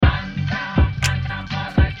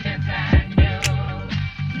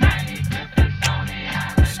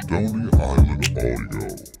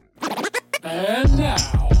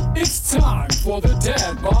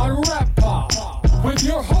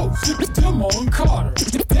Damone Carter,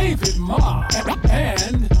 David Ma,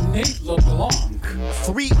 and Nate LeBlanc.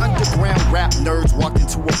 Three underground rap nerds walked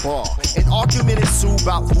into a bar. An argument ensued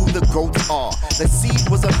about who the GOATs are. The seed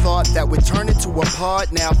was a thought that would turn into a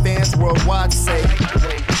pod. Now fans worldwide say,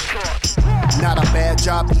 not a bad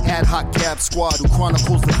job, the ad hoc cab squad who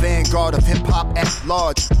chronicles the vanguard of hip-hop at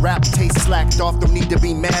large. Rap taste slacked off, don't need to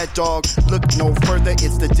be mad, dog. Look no further,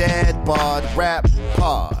 it's the Dad Bod Rap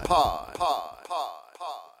Pod.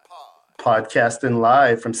 Podcasting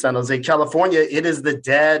live from San Jose, California. It is the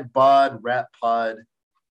Dad Bod Rap Pod.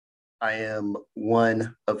 I am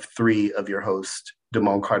one of three of your hosts,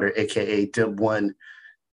 Damone Carter, a.k.a. Dim1.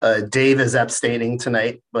 Dave is abstaining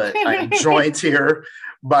tonight, but I am joined here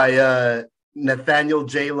by Nathaniel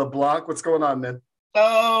J. LeBlanc. What's going on, man?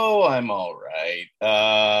 Oh, I'm all right.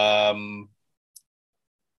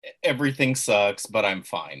 Everything sucks, but I'm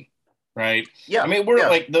fine, right? Yeah. I mean, we're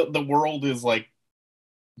like, the world is like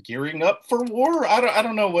gearing up for war. I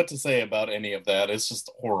don't know what to say about any of that. It's just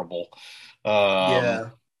horrible.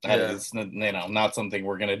 It's not something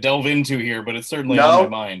we're going to delve into here, but it's certainly on my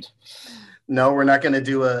mind. No, we're not going to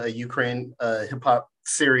do a Ukraine hip hop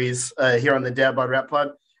series here on the Dad Bod Rap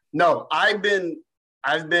Pod. No, I've been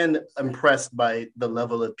impressed by the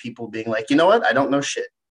level of people being like, you know what? I don't know shit.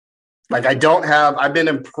 Like I've been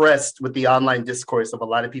impressed with the online discourse of a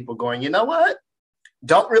lot of people going, you know what?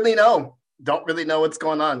 Don't really know what's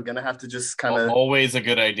going on. Gonna have to just kind of. Always a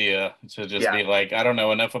good idea to just be like, I don't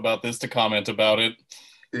know enough about this to comment about it.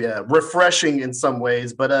 Yeah, refreshing in some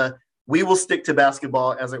ways, but we will stick to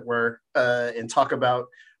basketball, as it were, and talk about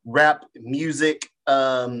rap music.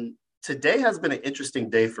 Today has been an interesting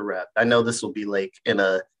day for rap. I know this will be like in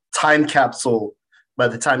a time capsule by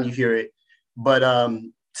the time you hear it, but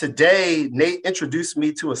today Nate introduced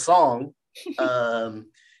me to a song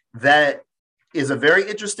that is a very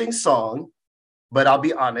interesting song, but I'll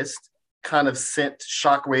be honest, kind of sent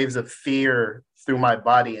shockwaves of fear through my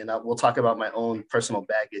body, and we'll talk about my own personal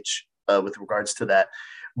baggage with regards to that.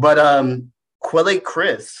 But Quelle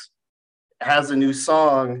Chris has a new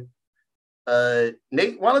song.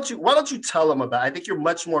 Nate, why don't you tell them about it? I think you're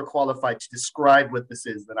much more qualified to describe what this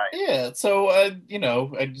is than I am. Yeah, so I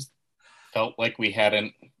just felt like we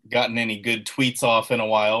hadn't gotten any good tweets off in a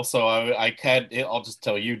while, so I'll just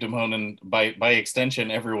tell you, Damone, and by extension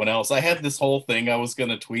everyone else, I had this whole thing I was going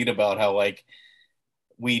to tweet about how, like,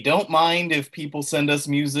 we don't mind if people send us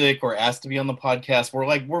music or ask to be on the podcast.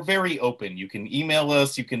 We're very open. You can email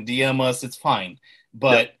us, you can DM us, it's fine.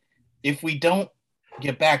 But if we don't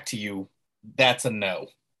get back to you, that's a no.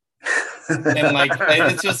 And like,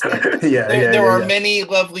 it's just, there are many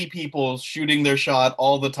lovely people shooting their shot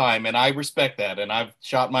all the time, and I respect that, and I've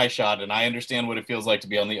shot my shot, and I understand what it feels like to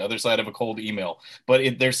be on the other side of a cold email.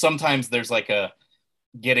 But there's sometimes like a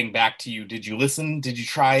getting back to you. Did you listen? Did you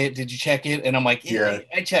try it? Did you check it? And I'm like,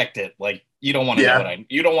 I checked it. Like, you don't want to know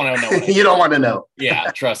you don't want to know. You don't want to know.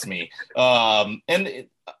 Yeah, trust me. So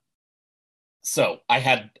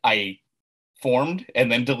I formed and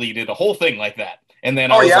then deleted a whole thing like that. And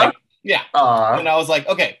then I was like, and I was like,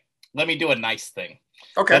 okay, let me do a nice thing.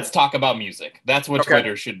 Okay. Let's talk about music. That's what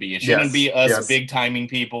Twitter should be. It shouldn't be us big timing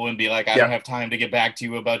people and be like, I don't have time to get back to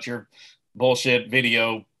you about your bullshit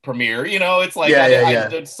video premiere. You know, it's like I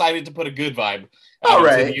decided to put a good vibe out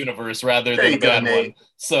into the universe rather than a bad one.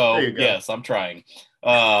 So yes, I'm trying.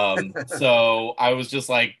 So I was just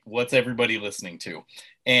like, what's everybody listening to?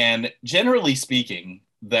 And generally speaking,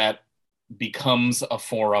 that becomes a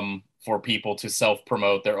forum for people to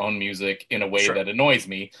self-promote their own music in a way that annoys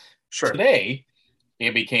me. Today,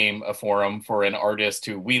 it became a forum for an artist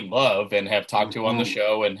who we love and have talked to on the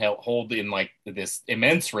show and hold in like this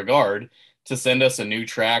immense regard to send us a new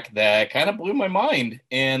track that kind of blew my mind.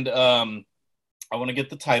 And I want to get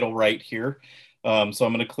the title right here. So I'm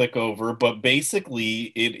going to click over, but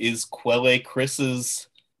basically it is Quelle Chris's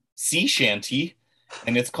sea shanty,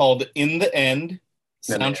 and it's called In the End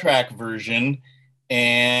soundtrack version.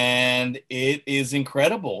 And it is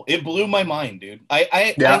incredible. It blew my mind, dude.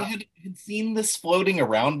 I had seen this floating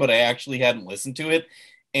around, but I actually hadn't listened to it.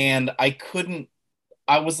 And I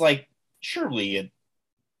was like, surely it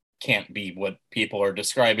can't be what people are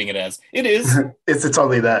describing it as. It is. It's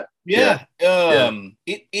totally that. Yeah.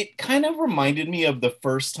 It kind of reminded me of the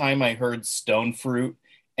first time I heard Stone Fruit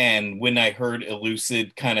and when I heard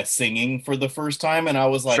Elucid kind of singing for the first time. And I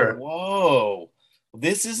was like, whoa.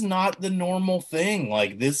 This is not the normal thing.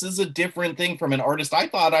 Like, this is a different thing from an artist I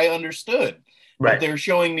thought I understood. Right. But they're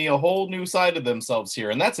showing me a whole new side of themselves here.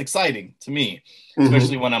 And that's exciting to me,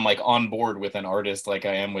 especially when I'm like on board with an artist like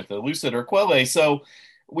I am with Elucid or Quelle. So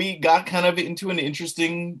we got kind of into an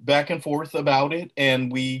interesting back and forth about it. And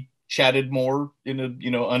we chatted more in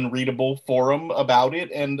a unreadable forum about it,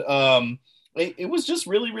 and it was just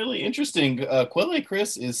really, really interesting. Quelle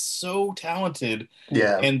Chris is so talented,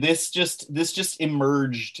 and this just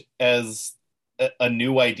emerged as a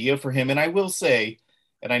new idea for him. And I will say,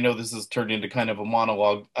 and I know this has turned into kind of a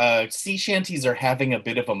monologue, sea shanties are having a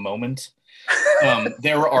bit of a moment.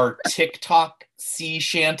 There are TikTok sea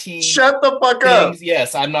shanty. Shut the fuck up.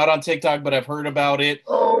 Yes, I'm not on TikTok, but I've heard about it.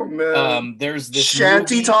 Oh man. There's this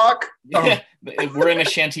shanty movie. Talk. Yeah, we're in a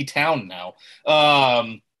shanty town now.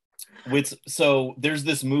 So there's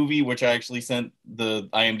this movie which I actually sent the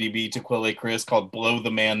IMDb to Quelle Chris called Blow the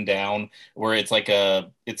Man Down, where it's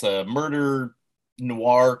a murder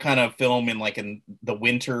noir kind of film in the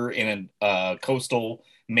winter in a coastal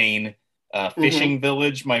Maine fishing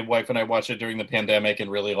village. My wife and I watched it during the pandemic and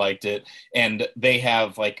really liked it. And they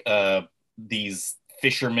have these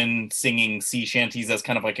fishermen singing sea shanties as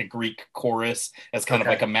kind of like a Greek chorus, as kind of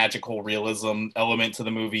like a magical realism element to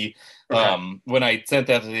the movie. When I sent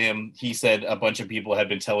that to him, he said a bunch of people had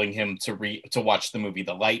been telling him to watch the movie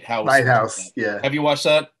The Lighthouse. Yeah. Have you watched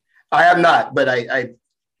that? I have not, but I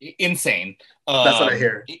insane. That's what I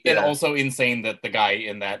hear. And also insane that the guy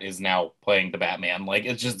in that is now playing the Batman.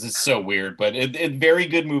 It's so weird, but it very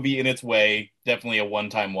good movie in its way. Definitely a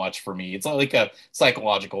one-time watch for me. It's like a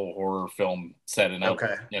psychological horror film set in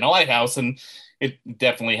a lighthouse, and it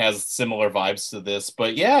definitely has similar vibes to this.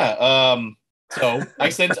 But yeah, so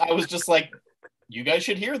I was just like, you guys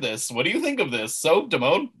should hear this. What do you think of this? So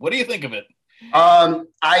Damone, what do you think of it?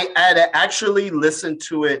 I had actually listened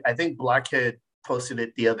to it. I think Blackhead posted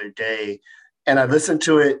it the other day, and I listened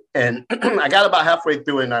to it, and I got about halfway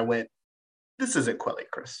through it, and I went, "This isn't Quelle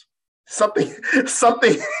Chris. Something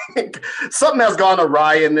has gone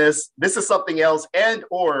awry in this. This is something else." And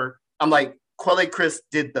or I'm like, Quelle Chris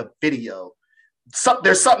did the video.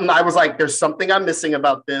 There's something I was like, there's something I'm missing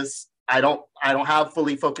about this. I don't have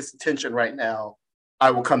fully focused attention right now. I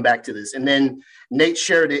will come back to this. And then Nate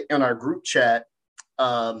shared it in our group chat,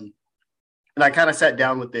 and I kind of sat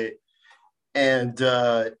down with it and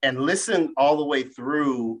listened all the way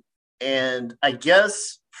through. And I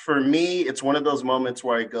guess for me, it's one of those moments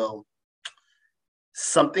where I go,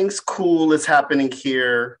 something's cool is happening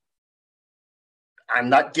here. I'm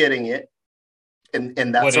not getting it. And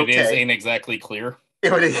that's what it okay. Is ain't exactly clear.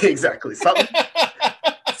 Exactly.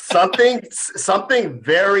 Something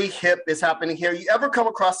very hip is happening here. You ever come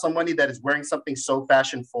across somebody that is wearing something so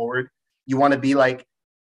fashion forward, you want to be like,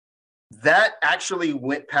 that actually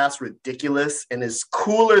went past ridiculous and is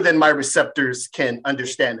cooler than my receptors can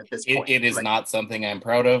understand at this point. It is not something I'm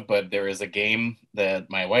proud of, but there is a game that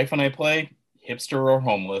my wife and I play, Hipster or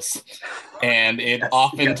Homeless, and it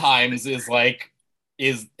oftentimes is like,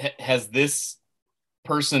 has this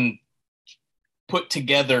person put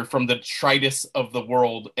together from the tritest of the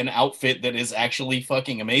world an outfit that is actually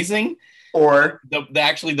fucking amazing? Or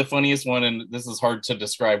the funniest one, and this is hard to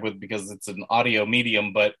describe with because it's an audio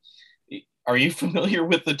medium, but are you familiar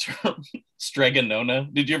with the term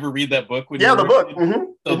stregonona? Did you ever read that book? The book. Mm-hmm.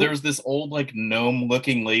 So there's this old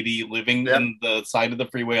gnome-looking lady living in the side of the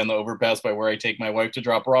freeway on the overpass by where I take my wife to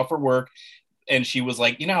drop her off for work, and she was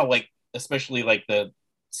like, especially like the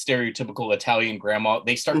stereotypical Italian grandma,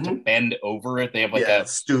 they start to bend over it. They have a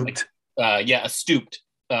stooped, a stooped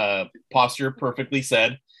posture, perfectly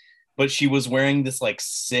said. But she was wearing this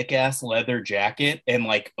sick ass leather jacket and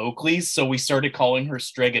Oakley's, so we started calling her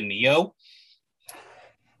Stregoneo.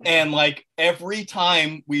 And every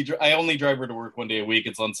time I only drive her to work one day a week.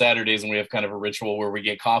 It's on Saturdays, and we have kind of a ritual where we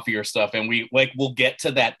get coffee or stuff. And we'll get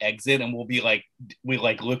to that exit, and we'll be we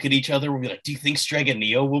look at each other. We'll be like, "Do you think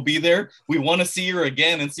Stregoneo will be there? We want to see her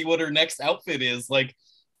again and see what her next outfit is." That's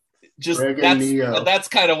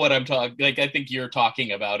kind of what I'm talking. I think you're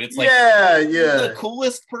talking about. It's the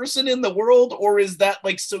coolest person in the world, or is that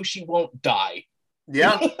so she won't die?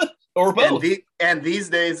 Yeah. Or both. And these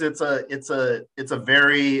days, it's a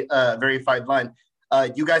very very fine line.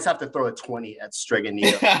 You guys have to throw a 20 at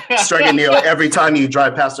Stregoneo every time you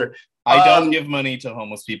drive past her. I don't give money to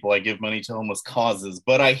homeless people. I give money to homeless causes.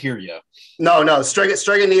 But I hear you. No.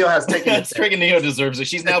 Stregoneo has taken it. Stregoneo deserves it.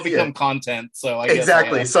 She's now become content. So I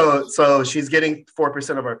exactly. Guess so she's getting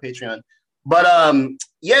 4% of our Patreon. But I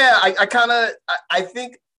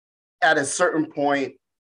think at a certain point,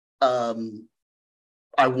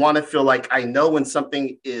 I want to feel like I know when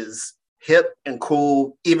something is hip and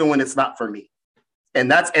cool, even when it's not for me.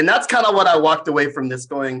 And that's kind of what I walked away from this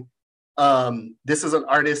going, this is an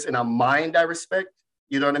artist and a mind I respect.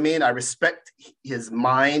 You know what I mean? I respect his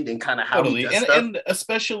mind and kind of how he does stuff. And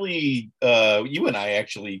especially you and I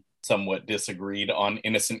actually somewhat disagreed on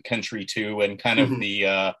Innocent Country 2 and kind of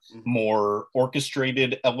the more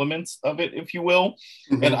orchestrated elements of it, if you will.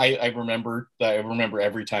 And I remember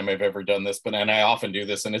every time I've ever done this, and I often do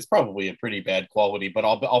this, and it's probably a pretty bad quality, but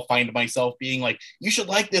I'll find myself being like, you should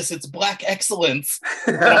like this, it's Black excellence.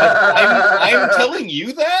 I'm telling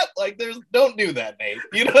you that? Like, don't do that, Nate.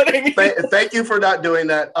 You know what I mean? Thank you for not doing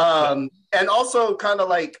that. And also kind of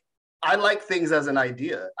like, I like things as an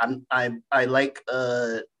idea. I like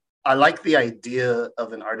the idea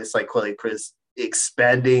of an artist like Quelle Chris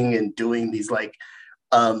expanding and doing these like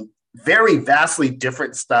very vastly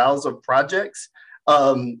different styles of projects.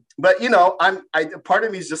 But you know, part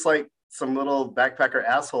of me is just like some little backpacker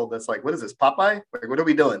asshole that's like, what is this, Popeye? Like, what are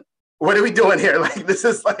we doing? What are we doing here? Like, this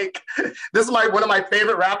is like one of my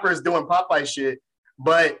favorite rappers doing Popeye shit.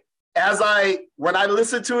 But when I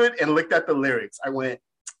listened to it and looked at the lyrics, I went,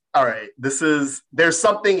 all right, there's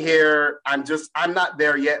something here. I'm not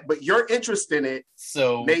there yet, but your interest in it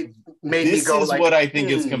made me go like, this is what I think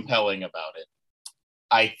is compelling about it.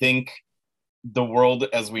 I think the world,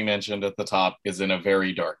 as we mentioned at the top, is in a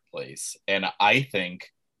very dark place. And I think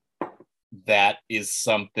that is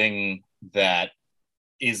something that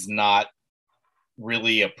is not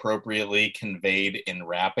really appropriately conveyed in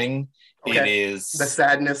rapping. Okay. It is the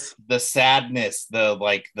sadness,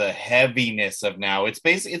 the heaviness of now. It's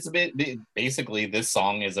basically this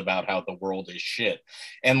song is about how the world is shit,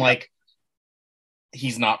 and like,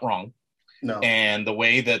 he's not wrong. No. And the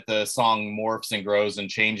way that the song morphs and grows and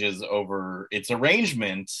changes over its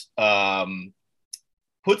arrangement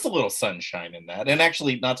puts a little sunshine in that. And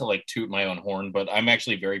actually, not to like toot my own horn, but I'm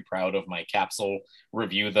actually very proud of my capsule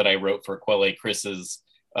review that I wrote for Quelle Chris's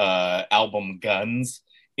album Guns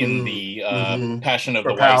in the Passion of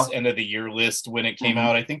the Weiss end of the year list when it came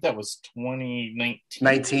out. I think that was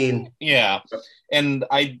 2019. Yeah. And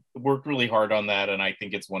I worked really hard on that, and I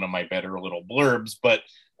think it's one of my better little blurbs, but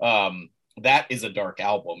that is a dark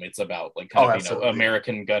album. It's about like kind of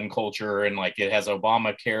American gun culture, and like it has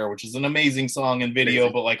Obamacare, which is an amazing song and video,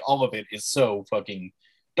 but like all of it is so fucking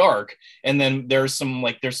dark. And then there's some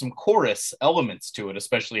chorus elements to it,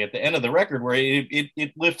 especially at the end of the record, where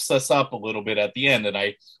it lifts us up a little bit at the end. And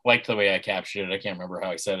I liked the way I captured it. I can't remember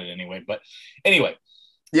how I said it anyway, but anyway,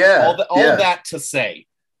 all that to say,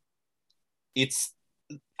 it's,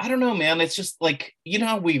 I don't know, man. It's just like, you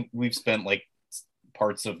know, we've spent like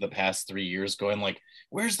parts of the past 3 years going like,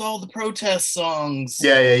 where's all the protest songs?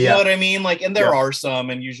 Yeah. You know what I mean? Like, and there are some,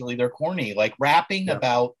 and usually they're corny, like rapping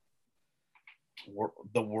about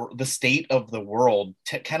the state of the world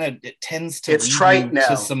tends to lead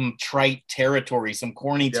to some trite territory, some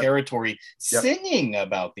corny territory. Singing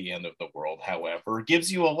about the end of the world, however,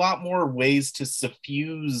 gives you a lot more ways to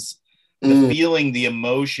suffuse the feeling, the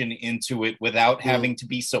emotion into it without having to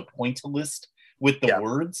be so pointillist with the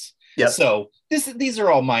words. So these are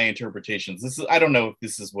all my interpretations. I don't know if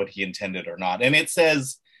this is what he intended or not. And it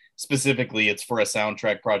says specifically it's for a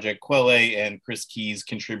soundtrack project. Quelle and Chris Keys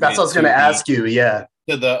contributed. That's what I was going to ask you. Yeah.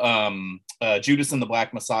 To the Judas and the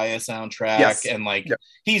Black Messiah soundtrack. And like,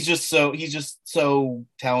 he's just so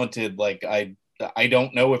talented. Like, I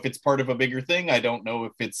don't know if it's part of a bigger thing. I don't know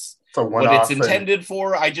if it's what it's intended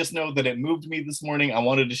for. I just know that it moved me this morning. I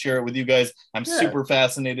wanted to share it with you guys. I'm super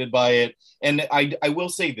fascinated by it. And I will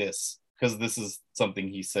say this, because this is something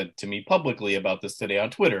he said to me publicly about this today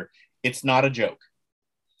on Twitter. It's not a joke.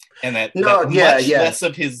 And that much less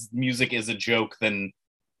of his music is a joke than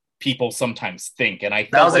people sometimes think. And I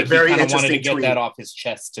felt like he kind of wanted to get that off his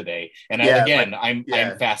chest today. And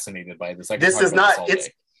I'm fascinated by this. This is not,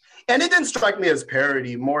 and it didn't strike me as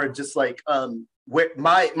parody, more just like, where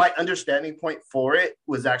my understanding point for it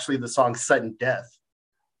was actually the song Sudden Death,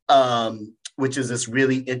 which is this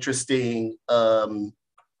really interesting,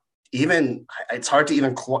 even it's hard to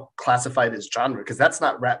even classify it as genre, because that's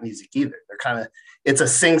not rap music either. They're kind of, it's a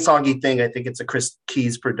sing-songy thing. I think it's a Chris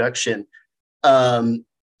Keys production. And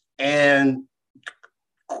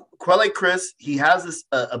Quelle Chris, he has this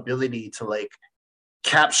ability to like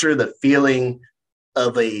capture the feeling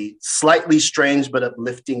of a slightly strange but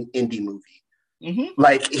uplifting indie movie.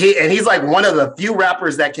 Like he's like one of the few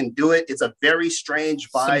rappers that can do it. It's a very strange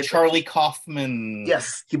vibe. Some Charlie Kaufman.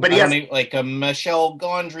 Yes, but he has like a Michel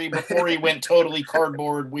Gondry before he went totally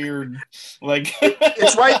cardboard weird. Like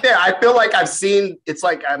it's right there. I feel like I've seen. It's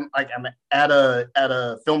like I'm at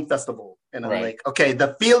a film festival, and I'm like, okay,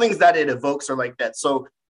 the feelings that it evokes are like that. So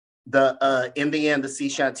the in the end, the sea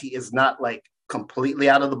shanty is not like completely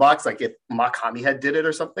out of the box, like if Makami had did it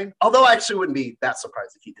or something. Although I actually wouldn't be that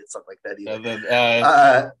surprised if he did something like that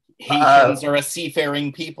either. Haitians are a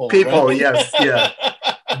seafaring people. Right? Yes, yeah.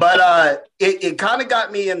 But it kind of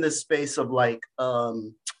got me in this space of like,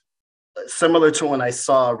 similar to when I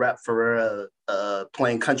saw Rap Ferreira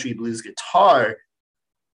playing country blues guitar.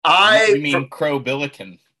 You mean Crow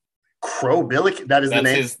Billiken? Crow Billiken, that is the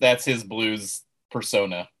name. That's his blues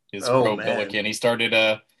persona. Crow Billiken. He started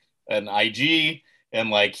an IG, and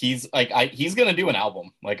like he's gonna do an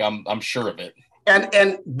album. Like I'm sure of it.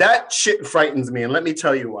 And that shit frightens me, and let me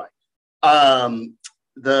tell you why.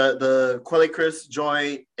 The Quelle Chris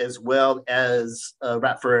joint, as well as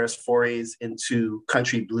Rap Ferreira's forays into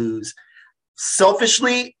country blues.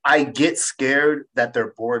 Selfishly, I get scared that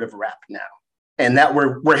they're bored of rap now, and that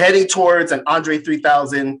we're heading towards an Andre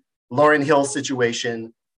 3000, Lauryn Hill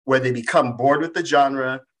situation where they become bored with the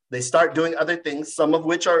genre. They start doing other things, some of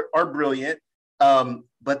which are brilliant,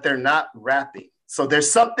 but they're not rapping. So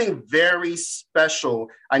there's something very special.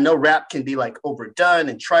 I know rap can be like overdone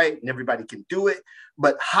and trite and everybody can do it,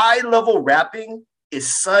 but high level rapping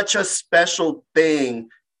is such a special thing.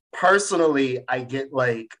 Personally, I get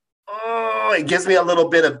like, it gives me a little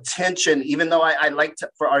bit of tension, even though I like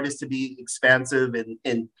for artists to be expansive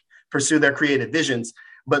and pursue their creative visions.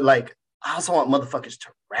 But like, I also want motherfuckers to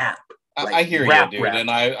rap. Like, I hear you, dude.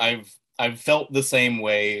 And I've felt the same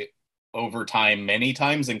way over time, many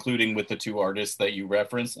times, including with the two artists that you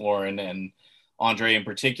referenced, Lauryn and Andre in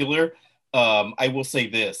particular. I will say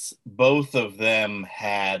this, both of them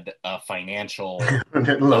had a financial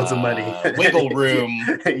loads of money wiggle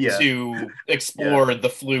room to explore the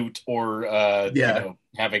flute or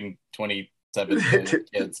having 27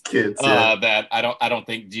 kids that I don't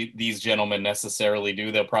think these gentlemen necessarily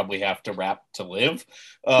do. They'll probably have to rap to live.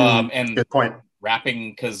 And good point. Rapping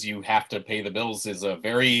because you have to pay the bills is a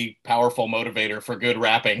very powerful motivator for good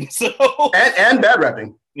rapping. So and bad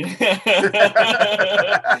rapping. I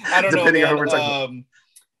don't know, man.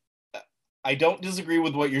 I don't disagree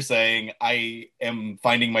with what you're saying. I am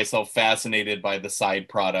finding myself fascinated by the side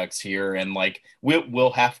products here, and like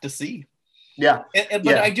we'll have to see. Yeah.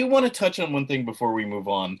 But I do want to touch on one thing before we move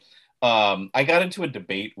on. I got into a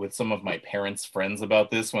debate with some of my parents' friends about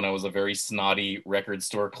this when I was a very snotty record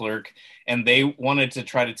store clerk, and they wanted to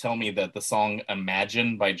try to tell me that the song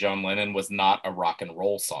Imagine by John Lennon was not a rock and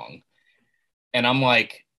roll song. And I'm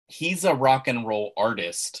like, he's a rock and roll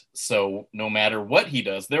artist, so no matter what he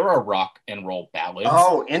does, there are rock and roll ballads.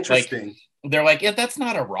 Oh, interesting. Like, they're like, yeah, that's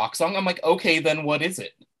not a rock song. I'm like, okay, then what is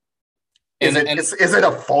it? Is it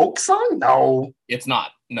a folk song? No. It's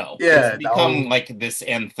not. No. Yeah, it's become like this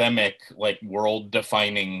anthemic, like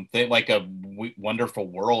world-defining thing, like a wonderful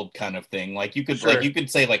world kind of thing. Like you could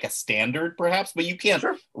say like a standard perhaps, but you can't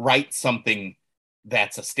write something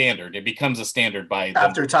that's a standard. It becomes a standard by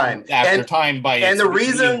time and the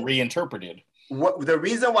reason reinterpreted. The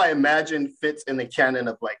reason why Imagine fits in the canon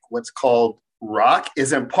of like what's called rock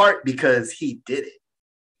is in part because he did it,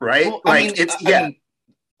 right? Well,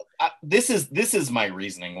 this is my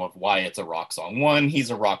reasoning of why it's a rock song. 1,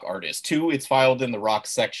 he's a rock artist. 2, it's filed in the rock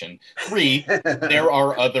section. 3, there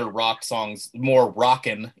are other rock songs, more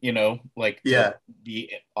rockin', the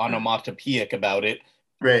onomatopoeic about it.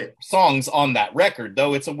 Right. Songs on that record,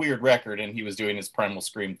 though it's a weird record, and he was doing his Primal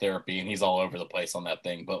Scream therapy, and he's all over the place on that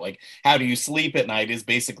thing. But like, How Do You Sleep at Night is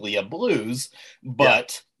basically a blues,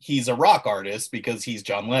 but he's a rock artist because he's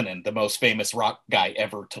John Lennon, the most famous rock guy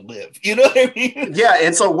ever to live. You know what I mean? Yeah,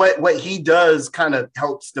 and so what he does kind of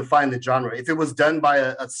helps define the genre. If it was done by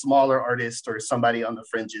a smaller artist or somebody on the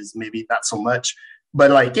fringes, maybe not so much.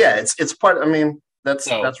 But like, yeah, it's part. I mean, that's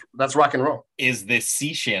rock and roll. Is this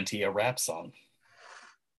sea shanty a rap song?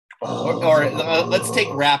 Or let's take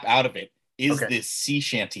rap out of it. Is this sea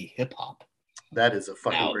shanty hip hop? That is a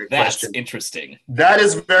fucking great that's question. Interesting. That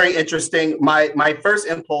is very interesting. My first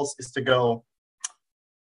impulse is to go,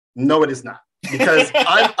 no, it is not. Because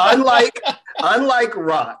unlike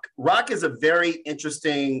rock is a very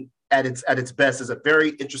interesting, at its best, is a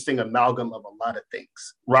very interesting amalgam of a lot of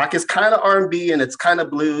things. Rock is kind of R&B and it's kind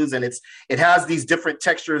of blues, and it has these different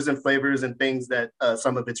textures and flavors and things that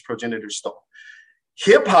some of its progenitors stole.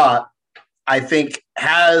 Hip hop, I think,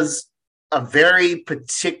 has a very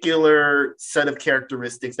particular set of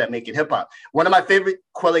characteristics that make it hip hop. One of my favorite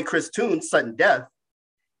Quelle Chris tunes, Sudden Death,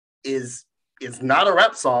 is not a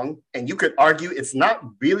rap song, and you could argue it's not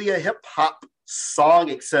really a hip hop song,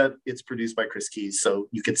 except it's produced by Chris Keys. So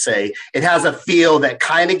you could say it has a feel that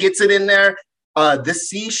kind of gets it in there. The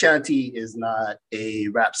Sea Shanty is not a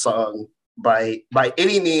rap song by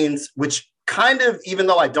any means, which kind of, even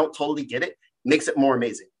though I don't totally get it, makes it more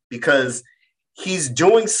amazing, because he's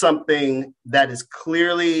doing something that is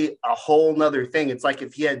clearly a whole nother thing. It's like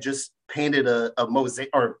if he had just painted a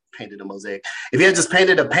mosaic. If he had just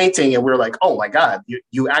painted a painting and we're like, oh my God,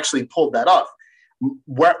 you actually pulled that off.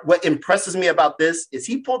 What impresses me about this is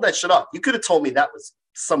he pulled that shit off. You could have told me that was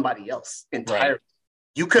somebody else entirely. Right.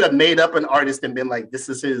 You could have made up an artist and been like, this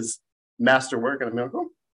is his master work. And I'm like, oh,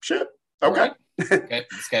 shit. Okay. Right. Okay.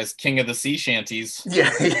 This guy's king of the sea shanties.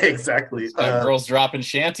 Yeah, exactly. Girls dropping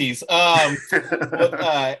shanties.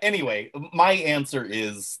 Anyway, my answer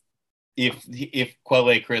is if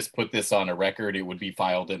Quelle Chris put this on a record, it would be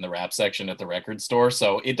filed in the rap section at the record store.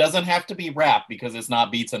 So it doesn't have to be rap because it's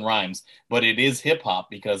not beats and rhymes, but it is hip hop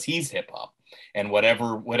because he's hip hop. And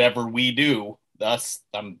whatever we do, thus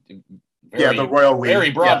I'm the royal we,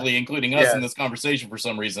 very broadly including us in this conversation for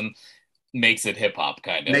some reason, makes it hip hop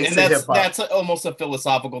kind of. And that's almost a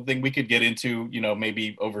philosophical thing we could get into,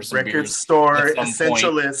 maybe over some record beers store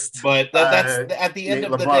essentialist. But that's at the end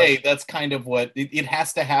of the day, that's kind of what it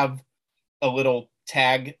has to have. A little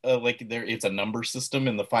tag, it's a number system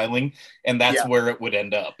in the filing, and that's where it would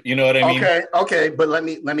end up. You know what I mean? Okay. But let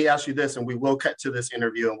me ask you this, and we will cut to this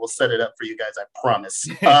interview, and we'll set it up for you guys. I promise.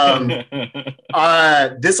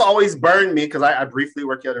 This always burned me because I briefly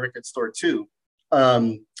worked at a record store too.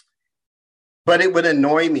 But it would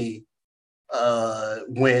annoy me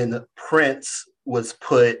when Prince was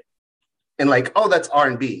put in oh, that's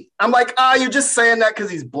R&B. I'm like, you're just saying that because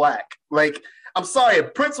he's black. I'm sorry,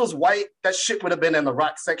 if Prince was white, that shit would have been in the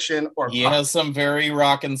rock section or he has some very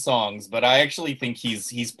rockin' songs, but I actually think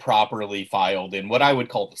he's properly filed in what I would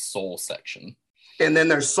call the soul section. And then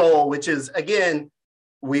there's soul, which is again,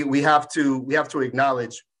 we have to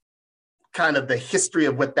acknowledge kind of the history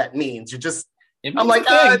of what that means. I'm like,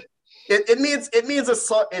 it means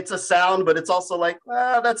it's a sound, but it's also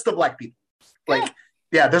that's the black people.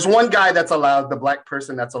 Yeah, there's one guy that's allowed, the black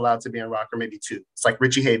person that's allowed to be in rock, or maybe two. It's like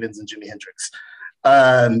Richie Havens and Jimi Hendrix.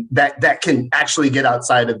 That can actually get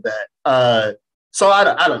outside of that. So I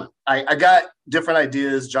don't know. I got different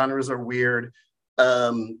ideas. Genres are weird.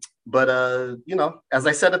 But as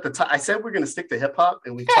I said at the time, I said we're going to stick to hip hop,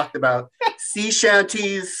 and we talked about sea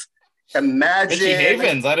shanties. Imagine Richie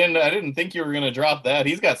Havens. I didn't think you were going to drop that.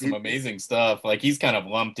 He's got some amazing stuff. He's kind of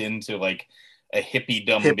lumped into a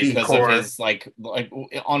hippie-dom because core. Of his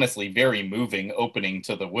honestly very moving opening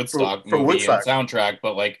to the Woodstock movie Woodstock. And soundtrack.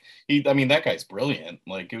 But that guy's brilliant.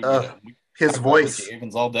 His voice, Richie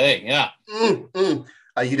Havens all day. Yeah.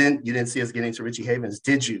 You didn't see us getting to Richie Havens,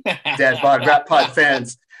 did you, Dad Bod Rap Pod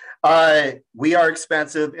fans? We are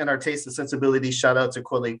expansive in our taste and sensibility. Shout out to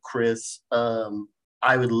Quelle Chris.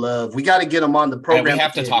 We got to get him on the program. And we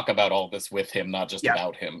have to talk about all this with him, not just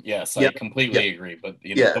about him. Yes, I completely agree. But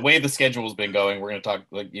the way the schedule's been going, we're going to talk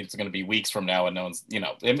it's going to be weeks from now, and no one's,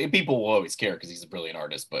 people will always care because he's a brilliant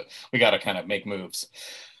artist, but we got to kind of make moves.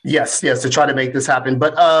 Yes, to try to make this happen.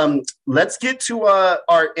 But let's get to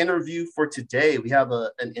our interview for today. We have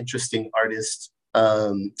an interesting artist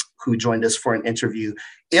who joined us for an interview.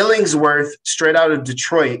 Illingsworth, straight out of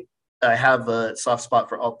Detroit. I have a soft spot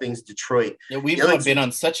for all things Detroit. Yeah, we've been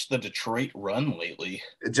on such the Detroit run lately.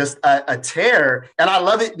 Just a tear. And I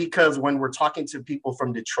love it because when we're talking to people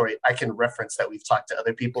from Detroit, I can reference that we've talked to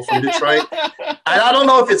other people from Detroit. And I don't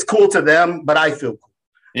know if it's cool to them, but I feel cool.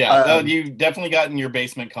 Yeah, you've definitely gotten your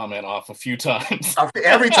basement comment off a few times.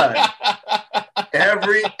 Every time.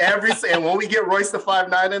 And when we get Royce the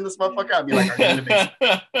 5'9" in this motherfucker, I'll be like, are you in the basement?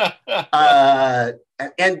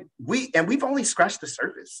 And we've only scratched the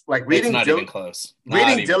surface. Reading even close.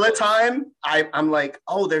 Reading Dilla Time, I'm like,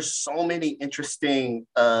 oh, there's so many interesting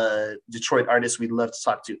Detroit artists we'd love to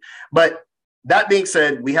talk to. But that being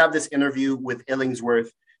said, we have this interview with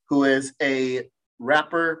Illingsworth, who is a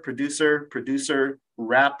rapper, producer,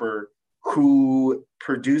 rapper who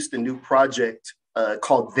produced a new project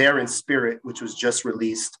called There in Spirit, which was just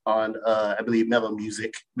released on, I believe, Mellow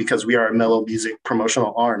Music, because we are a Mellow Music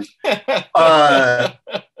promotional arm, by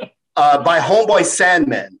Homeboy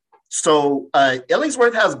Sandman. So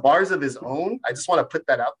Illingsworth has bars of his own. I just want to put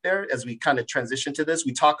that out there as we kind of transition to this.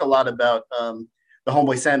 We talk a lot about the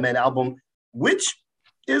Homeboy Sandman album, which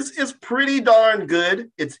is pretty darn good.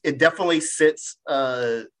 It definitely sits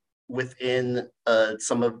within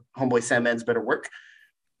some of Homeboy Sandman's better work.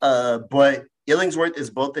 But Illingsworth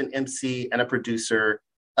is both an MC and a producer.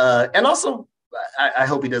 And also, I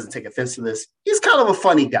hope he doesn't take offense to this, he's kind of a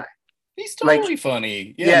funny guy. He's totally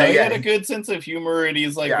funny. He had a good sense of humor, and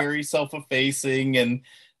he's very self-effacing. And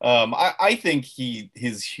I think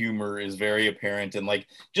his humor is very apparent. And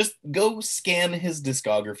just go scan his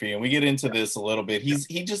discography, and we get into this a little bit.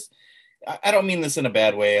 I don't mean this in a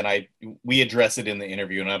bad way, and we address it in the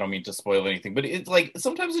interview, and I don't mean to spoil anything, but it's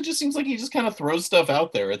sometimes it just seems like he just kind of throws stuff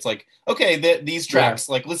out there. It's okay, these tracks,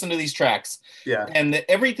 listen to these tracks. Yeah. And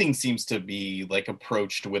everything seems to be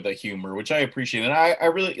approached with a humor, which I appreciate. And I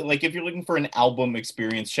really if you're looking for an album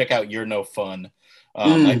experience, check out You're No Fun.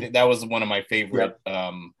 I think that was one of my favorite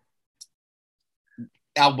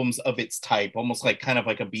albums of its type, almost like kind of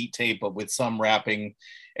like a beat tape, but with some rapping.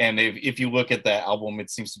 And if you look at the album, it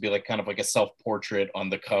seems to be like kind of like a self-portrait on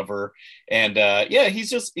the cover. And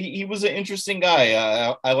he was an interesting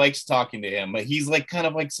guy. I liked talking to him. He's like kind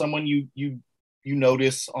of like someone you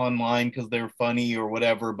notice online because they're funny or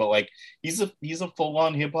whatever, but like he's a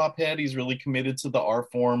full-on hip-hop head. He's really committed to the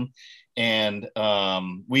art form. And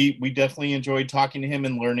we definitely enjoyed talking to him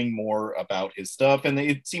and learning more about his stuff. And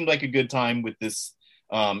it seemed like a good time with this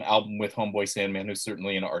album with Homeboy Sandman, who's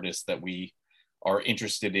certainly an artist that we are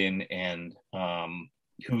interested in, and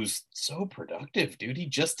who's so productive, dude. He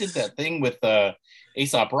just did that thing with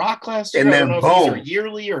Aesop Rock last year. And then I don't know if it's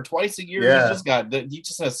yearly or twice a year. Yeah. He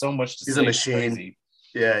just has so much to say. He's a machine.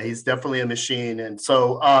 Yeah, he's definitely a machine. And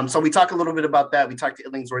so we talk a little bit about that. We talked to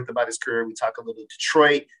Illingsworth about his career. We talk a little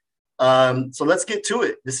Detroit. So let's get to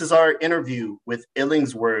it. This is our interview with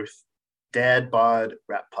Illingsworth, Dad Bod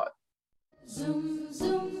Rap Pod. Zoom,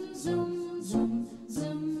 zoom, zoom, zoom,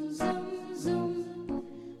 zoom, zoom, zoom,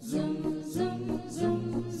 zoom, zoom, zoom,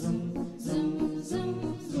 zoom, zoom,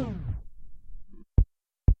 zoom, zoom.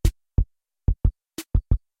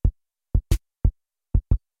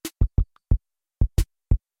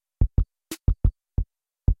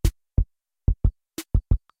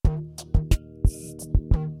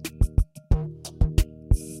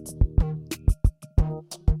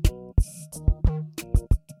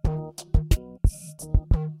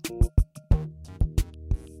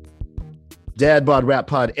 Dad Bod Rap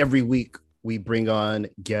Pod. Every week we bring on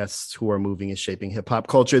guests who are moving and shaping hip hop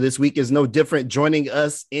culture. This week is no different. Joining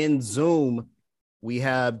us in Zoom, we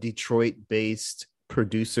have Detroit-based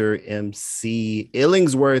producer MC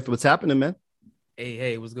Illingsworth. What's happening, man?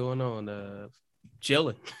 Hey, what's going on?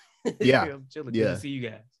 Chilling. Yeah, I'm chilling. Good to see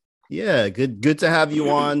you guys. Yeah, good to have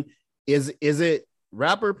you on. Is it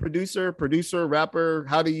rapper, producer, rapper?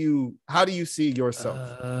 How do you see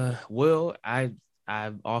yourself? Well, I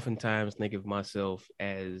oftentimes think of myself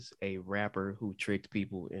as a rapper who tricked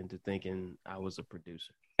people into thinking I was a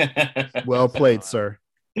producer. Well played, sir.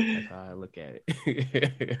 That's how I look at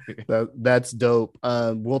it. That's dope.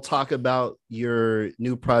 We'll talk about your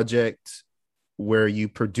new project where you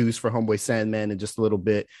produce for Homeboy Sandman in just a little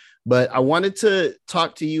bit. But I wanted to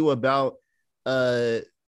talk to you about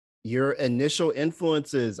your initial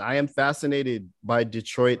influences. I am fascinated by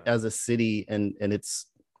Detroit as a city and its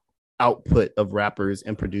output of rappers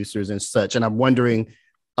and producers and such. And I'm wondering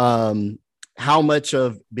how much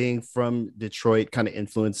of being from Detroit kind of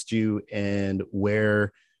influenced you, and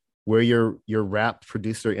where your rap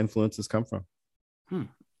producer influences come from.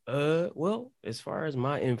 Well, as far as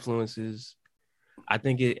my influences, I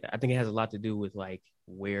think it has a lot to do with like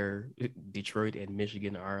where Detroit and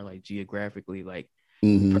Michigan are like geographically. Like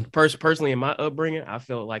personally in my upbringing, I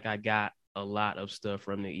felt like I got a lot of stuff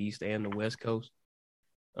from the East and the West Coast.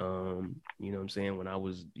 You know what I'm saying? When I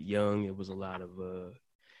was young, it was a lot of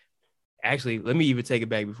actually, let me even take it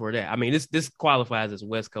back before that. I mean, this qualifies as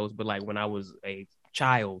West Coast, but like when I was a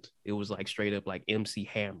child, it was like straight up like MC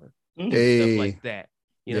Hammer, stuff like that.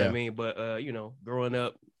 You know what I mean? But growing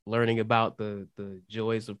up, learning about the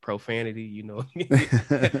joys of profanity,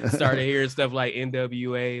 started hearing stuff like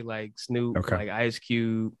NWA, like Snoop, like Ice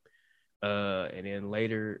Cube, and then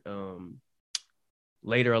later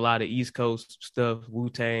a lot of East Coast stuff,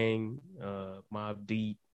 Wu-Tang, Mobb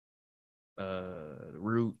Deep,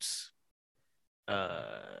 Roots. That's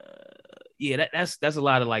a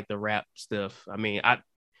lot of like the rap stuff. I mean,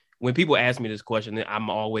 when people ask me this question, I'm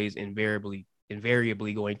always invariably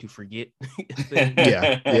going to forget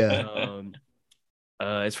things.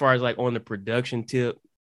 As far as like on the production tip,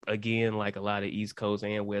 again, like a lot of East Coast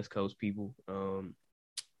and West Coast people.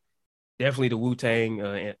 Definitely the Wu-Tang,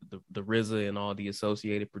 and the RZA and all the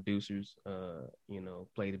associated producers,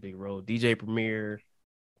 played a big role. DJ Premier,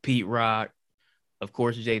 Pete Rock, of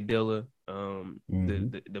course, Jay Dilla.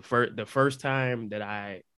 The first time that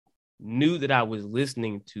I knew that I was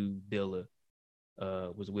listening to Dilla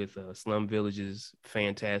was with Slum Village's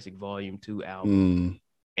Fantastic Volume 2 album.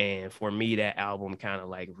 And for me, that album kind of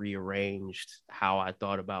like rearranged how I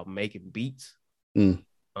thought about making beats.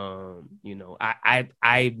 I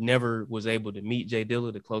never was able to meet Jay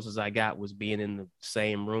Dilla. The closest I got was being in the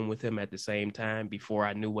same room with him at the same time before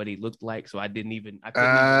I knew what he looked like. So I couldn't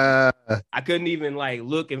even like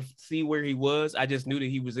look and see where he was. I just knew that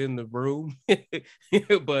he was in the room.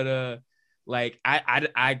 But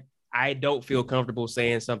I don't feel comfortable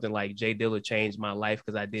saying something like Jay Dilla changed my life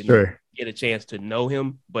because I didn't get a chance to know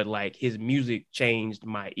him. But like his music changed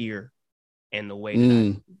my ear and the way that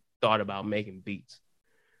I thought about making beats.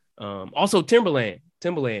 Also Timberland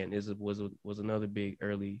was another big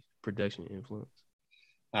early production influence.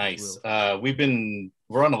 Nice. We've been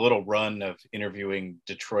we're on a little run of interviewing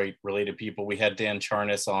Detroit-related people. We had Dan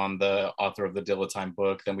Charnas on, the author of the Dilettante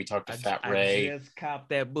book. Then we talked to Fat Ray. I just copped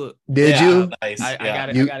that book. Did you? Nice. I got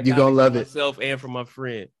it. You gonna love it. Myself and for my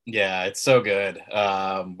friend. Yeah, it's so good.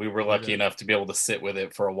 We were lucky enough to be able to sit with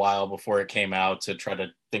it for a while before it came out to try to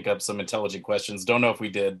think up some intelligent questions. Don't know if we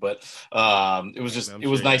did, but it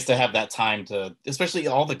was nice to have that time to, especially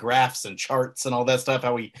all the graphs and charts and all that stuff.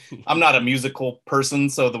 I'm not a musical person,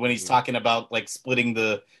 so when he's talking about like splitting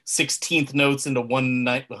the 16th notes into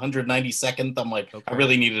 192nd, I'm like, okay. I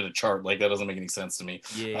really needed a chart. Like that doesn't make any sense to me.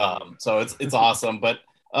 Yeah. So it's awesome. But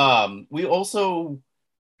we also,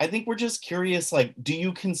 I think we're just curious, like, do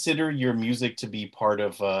you consider your music to be part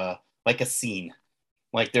of like a scene?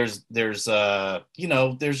 Like there's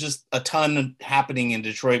just a ton happening in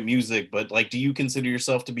Detroit music, but like, do you consider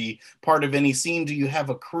yourself to be part of any scene? Do you have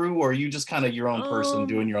a crew, or are you just kind of your own person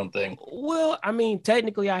doing your own thing? Well, I mean,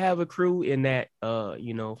 technically I have a crew in that,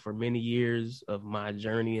 for many years of my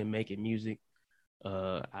journey in making music,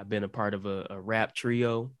 I've been a part of a rap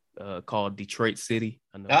trio called Detroit City.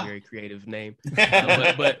 I know, a very creative name,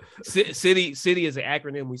 but City is an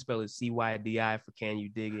acronym. We spell it CYDI for Can You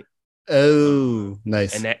Dig It? Oh,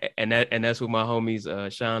 nice. And that's with my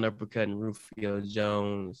homies Sean Uppercut and Rufio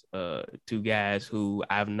Jones, two guys who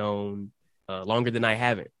I've known longer than I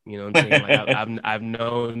haven't. You know what I'm saying? Like I've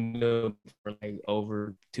known them for like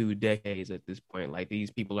over 2 decades at this point. Like these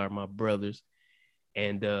people are my brothers.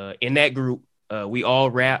 And in that group, we all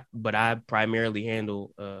rap, but I primarily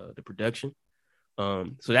handle the production. So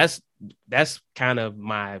that's kind of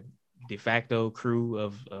my de facto crew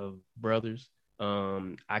of brothers.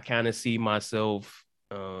 I kind of see myself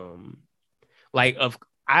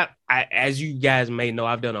as you guys may know,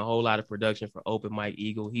 I've done a whole lot of production for Open Mike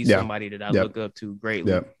Eagle. He's somebody that I look up to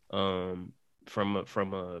greatly. From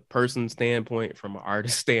a person standpoint, from an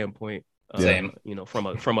artist standpoint, from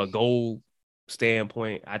a goal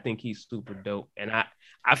standpoint, I think he's super dope. And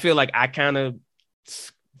I feel like I kind of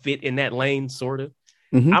fit in that lane, sort of.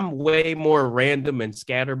 Mm-hmm. I'm way more random and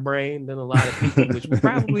scatterbrained than a lot of people, which will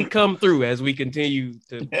probably come through as we continue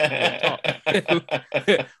to talk.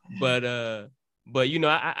 But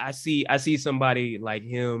I see somebody like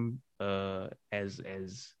him as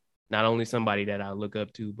not only somebody that I look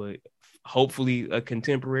up to, but hopefully a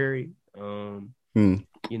contemporary. And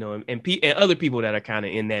other people that are kind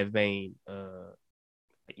of in that vein.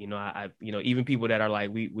 Even people that are like,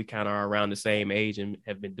 we kind of are around the same age and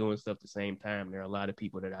have been doing stuff the same time. There are a lot of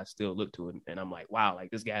people that I still look to, and I'm like, wow, like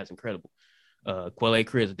this guy's incredible. Quelle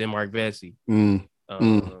Chris, Denmark Vesey,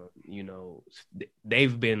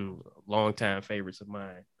 they've been longtime favorites of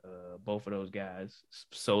mine. Both of those guys,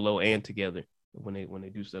 solo and together, when they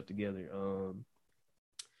do stuff together.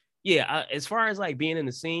 As far as like being in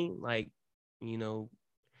the scene, like,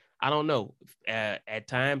 I don't know. At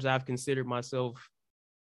times I've considered myself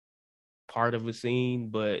part of a scene,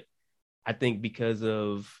 but I think because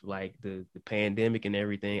of like the pandemic and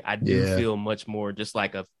everything, I do feel much more just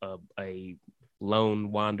like a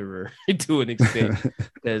lone wanderer to an extent,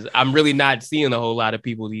 because I'm really not seeing a whole lot of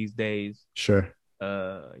people these days. Sure.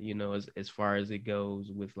 As far as it goes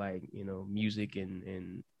with like, music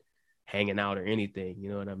and hanging out or anything, you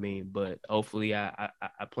know what I mean? But hopefully I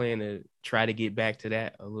plan to try to get back to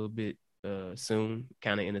that a little bit soon,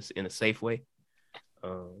 kind of in a safe way.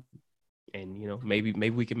 And maybe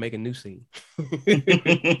we can make a new scene.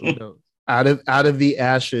 out of the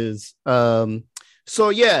ashes. So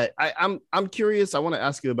yeah, I'm curious. I want to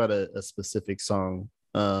ask you about a specific song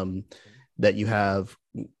that you have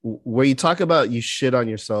where you talk about you shit on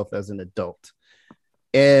yourself as an adult.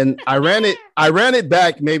 And I ran it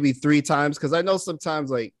back maybe 3 times, because I know sometimes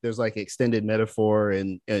like there's like extended metaphor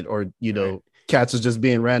and cats is just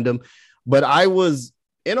being random. But I was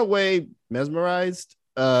in a way mesmerized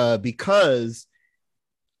because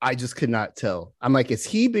I just could not tell. I'm like, is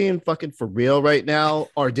he being fucking for real right now?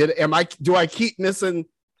 Or do I keep missing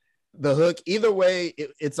the hook? Either way,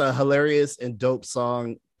 it's a hilarious and dope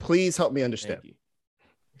song. Please help me understand.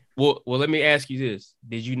 Well, let me ask you this.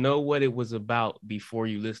 Did you know what it was about before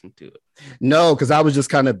you listened to it? No, because I was just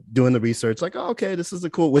kind of doing the research. Like, oh, okay, this is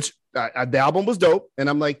the album was dope. And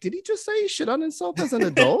I'm like, did he just say shit on himself as an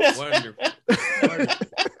adult? Wonderful.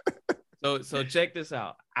 So check this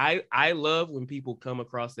out. I love when people come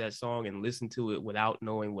across that song and listen to it without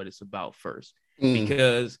knowing what it's about first,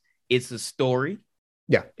 because it's a story.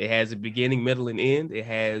 Yeah, it has a beginning, middle, and end. It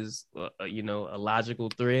has a logical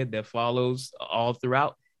thread that follows all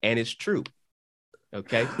throughout, and it's true.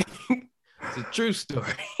 Okay, it's a true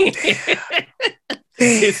story.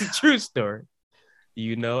 It's a true story.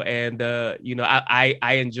 And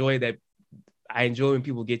I enjoy that. I enjoy when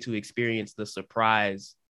people get to experience the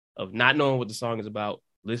surprise of not knowing what the song is about,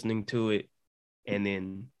 listening to it, and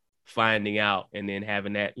then finding out, and then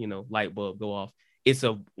having that, light bulb go off. It's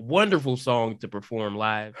a wonderful song to perform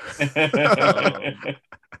live.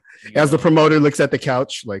 As the promoter looks at the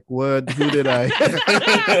couch, like, what? Who did I?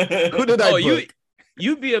 Who did I book?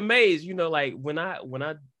 You'd be amazed, like when I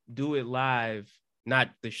do it live, not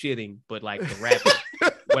the shitting, but like the rapping.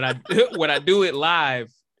 when I do it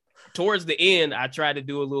live, towards the end, I try to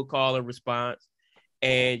do a little call and response,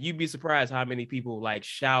 and you'd be surprised how many people like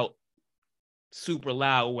shout super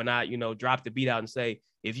loud when I, drop the beat out and say,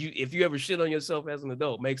 if you ever shit on yourself as an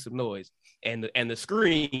adult, make some noise. And the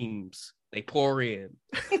screams, they pour in.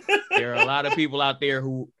 There are a lot of people out there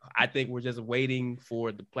who I think were just waiting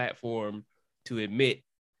for the platform to admit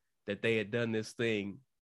that they had done this thing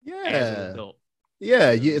as an adult.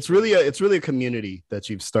 Yeah, it's really a community that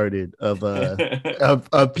you've started of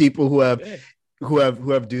of people who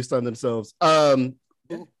have deuced on themselves.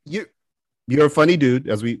 You're a funny dude,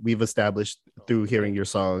 as we've established through hearing your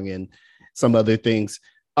song and some other things.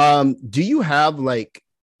 Do you have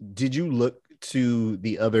did you look to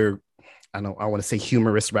the other, I want to say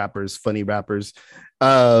humorous rappers, funny rappers?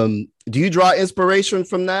 Do you draw inspiration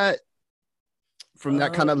from that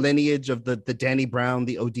kind of lineage of the Danny Brown,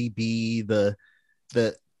 the ODB,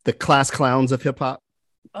 the class clowns of hip hop?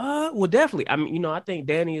 Well, definitely. I mean, I think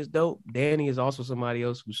Danny is dope. Danny is also somebody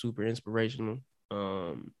else who's super inspirational.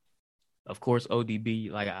 Of course,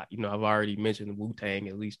 ODB, I've already mentioned Wu-Tang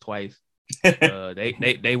at least twice.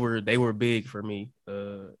 They were big for me,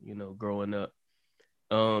 growing up.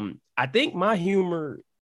 I think my humor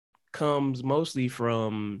comes mostly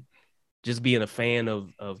from just being a fan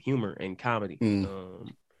of humor and comedy.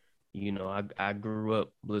 I grew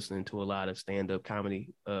up listening to a lot of stand-up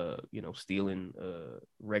comedy, stealing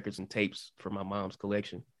records and tapes from my mom's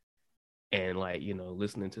collection. And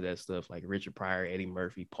listening to that stuff like Richard Pryor, Eddie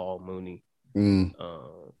Murphy, Paul Mooney,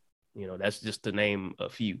 that's just to name a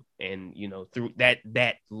few. And, through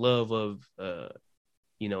that love of,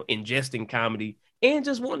 ingesting comedy and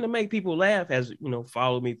just wanting to make people laugh has,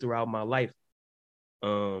 followed me throughout my life.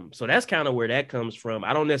 So that's kind of where that comes from.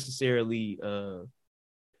 I don't necessarily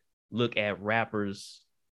look at rappers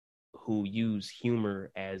who use humor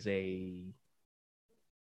as a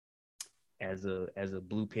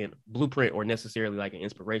blueprint or necessarily like an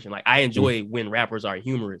inspiration. Like, I enjoy when rappers are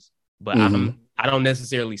humorous, but I don't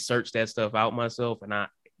necessarily search that stuff out myself, and I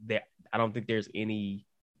don't think there's anybody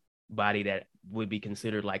that would be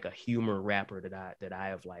considered like a humor rapper that I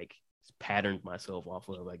have like patterned myself off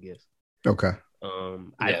of, I guess. Okay.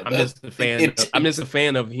 I'm just a fan. I'm just a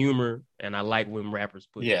fan of humor, and I like when rappers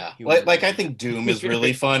put. Yeah, like I think Doom is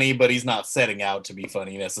really funny, but he's not setting out to be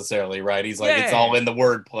funny necessarily, right? He's like, it's all in the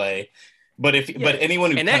wordplay. But but anyone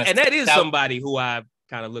who that is somebody who I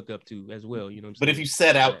kind of look up to as well, But if you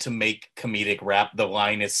set out to make comedic rap, the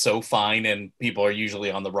line is so fine, and people are usually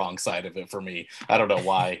on the wrong side of it. For me, I don't know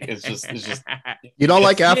why. It's just. You don't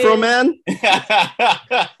like Afro Man?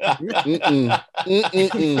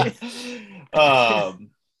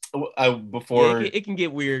 Before it can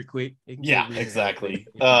get weird quick. Exactly.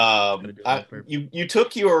 You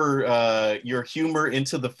took your humor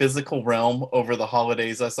into the physical realm over the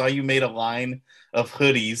holidays. I saw you made a line of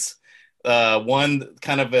hoodies. One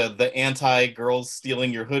kind of the anti-girls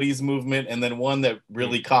stealing your hoodies movement, and then one that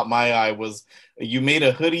really caught my eye was you made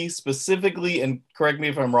a hoodie specifically, and correct me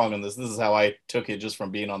if I'm wrong on this is how I took it just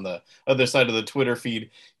from being on the other side of the Twitter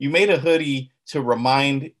feed. You made a hoodie to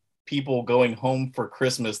remind people going home for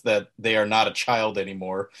Christmas that they are not a child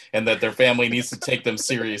anymore and that their family needs to take them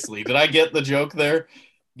seriously. Did I get the joke there?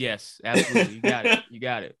 Yes, absolutely. You got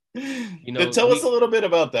it. Tell us a little bit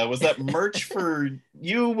about that. Was that merch for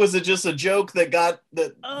you? Was it just a joke that got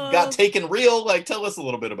taken real? Like, tell us a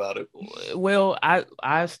little bit about it. Well,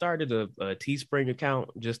 I started a Teespring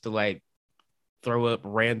account just to throw up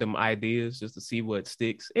random ideas just to see what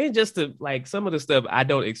sticks, and just to some of the stuff I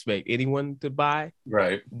don't expect anyone to buy,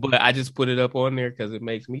 right? But I just put it up on there because it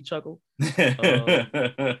makes me chuckle.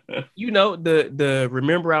 The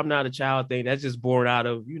remember I'm not a child thing, that's just born out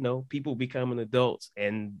of people becoming adults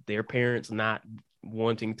and their parents not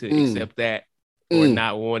wanting to accept that or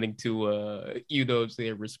not wanting to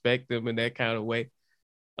respect them in that kind of way.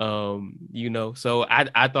 So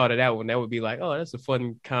I thought of that one. That would be like, oh, that's a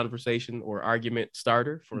fun conversation or argument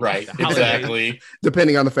starter for right. Exactly.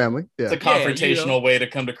 Depending on the family. Yeah. It's a confrontational way to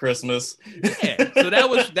come to Christmas. Yeah. So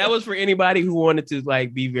that was for anybody who wanted to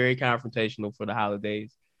be very confrontational for the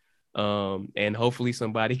holidays. And hopefully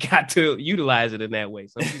somebody got to utilize it in that way.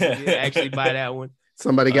 Some people did actually buy that one.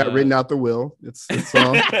 Somebody got written out the will. It's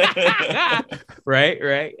all.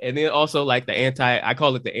 Right. And then also like I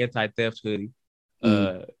call it the anti-theft hoodie.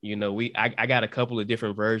 You know, I got a couple of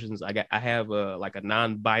different versions. I have like a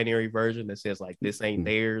non-binary version that says like this ain't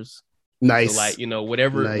theirs. Nice. So like, you know,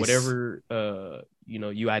 whatever you know,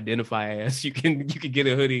 you identify as, you can get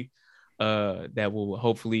a hoodie that will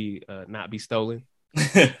hopefully not be stolen.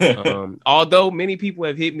 Although many people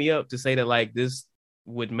have hit me up to say that like this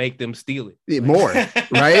would make them steal it more.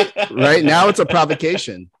 Right now it's a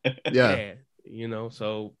provocation. Yeah, you know,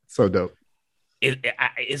 so dope.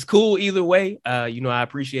 It's cool either way. You know, I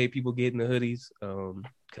appreciate people getting the hoodies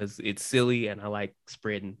because it's silly and I like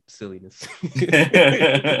spreading silliness.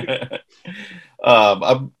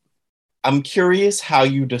 I'm curious how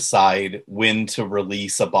you decide when to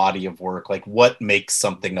release a body of work. Like, what makes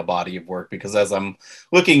something a body of work? Because as I'm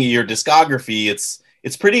looking at your discography,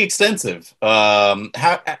 it's pretty extensive.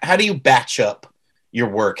 How do you batch up your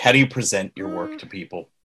work? How do you present your work to people?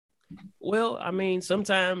 Well, I mean,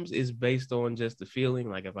 sometimes it's based on just the feeling.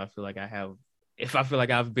 Like if I feel like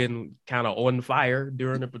I've been kind of on fire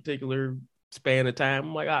during a particular span of time,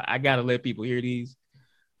 I'm like, I gotta let people hear these.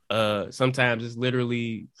 Sometimes it's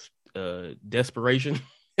literally desperation.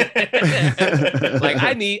 Like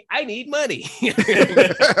I need money.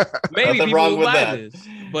 Maybe people will buy this,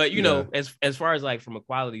 but you know, as far as like from a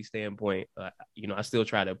quality standpoint, you know, I still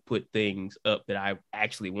try to put things up that I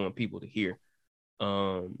actually want people to hear.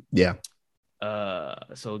 So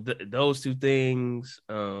those two things,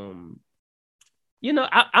 you know,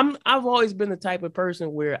 I've always been the type of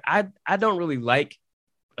person where I don't really like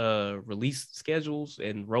release schedules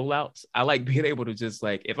and rollouts. I like being able to just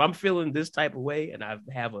like, if I'm feeling this type of way and I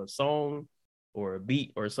have a song or a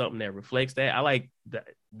beat or something that reflects that, I like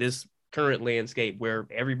this current landscape where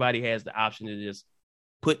everybody has the option to just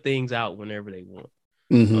put things out whenever they want.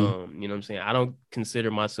 Mm-hmm. You know what I'm saying? I don't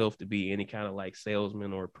consider myself to be any kind of like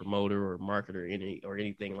salesman or promoter or marketer or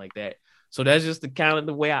anything like that. So that's just the kind of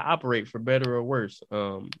the way I operate, for better or worse.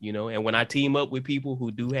 You know, and when I team up with people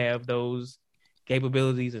who do have those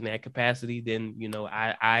capabilities and that capacity, then, you know,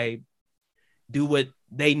 I do what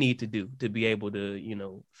they need to do to be able to, you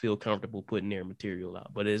know, feel comfortable putting their material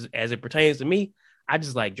out. But as it pertains to me, I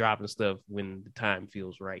just like dropping stuff when the time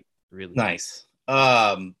feels right. Really nice.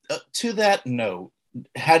 To that note,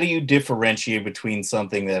 how do you differentiate between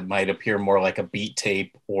something that might appear more like a beat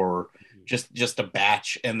tape or just a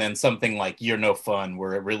batch, and then something like You're No Fun,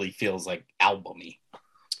 where it really feels like albumy?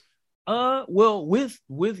 Well, with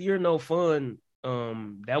You're No Fun,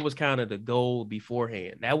 that was kind of the goal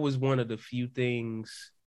beforehand. That was one of the few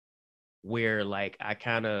things where like I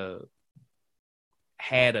kind of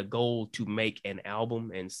had a goal to make an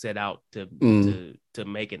album and set out to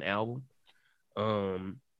make an album.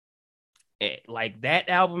 Like that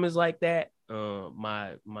album is like that.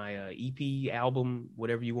 My EP album,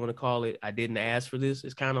 whatever you want to call it, I Didn't Ask for This,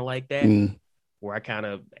 is kind of like that, where I kind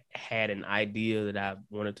of had an idea that I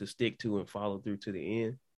wanted to stick to and follow through to the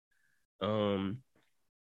end.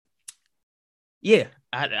 Yeah,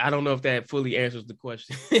 I don't know if that fully answers the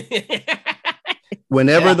question.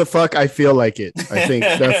 Whenever the fuck I feel like it, I think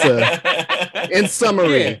that's in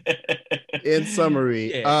summary. In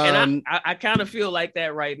summary, and I kind of feel like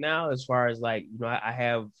that right now, as far as like, you know, I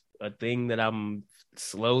have a thing that I'm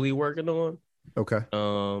slowly working on. Okay.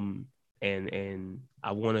 And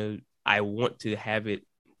I want to have it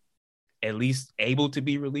at least able to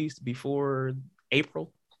be released before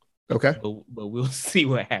April. Okay. But we'll see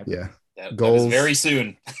what happens. Yeah. Goals very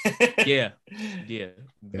soon. Yeah.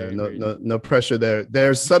 No pressure there.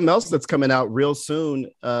 There's something else that's coming out real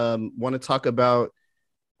soon. Want to talk about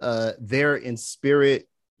There in Spirit,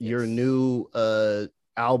 your new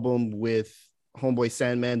album with Homeboy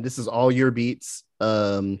Sandman. This is all your beats.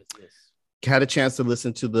 Had a chance to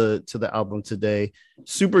listen to the album today.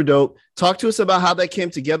 Super dope. Talk to us about how that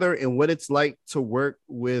came together and what it's like to work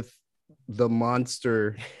with the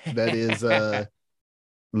monster that is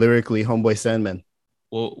lyrically Homeboy Sandman.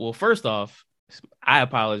 Well, first off, I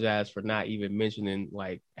apologize for not even mentioning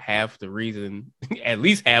like half the reason, at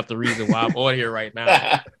least half the reason why I'm on here right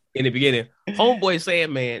now. In the beginning, Homeboy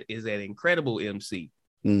Sandman is an incredible MC.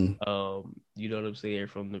 You know what I'm saying?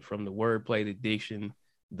 From the wordplay, the diction,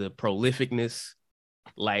 the prolificness,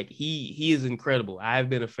 like he is incredible. I've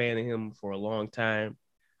been a fan of him for a long time.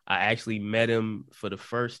 I actually met him for the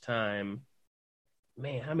first time.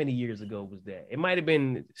 Man, how many years ago was that? It might have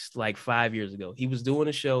been like 5 years ago. He was doing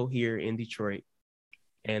a show here in Detroit,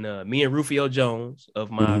 and me and Rufio Jones of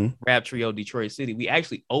my rap trio Detroit City, we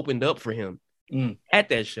actually opened up for him at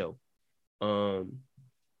that show. You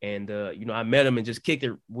know, I met him and just kicked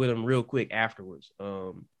it with him real quick afterwards.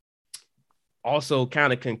 Also,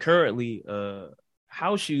 kind of concurrently,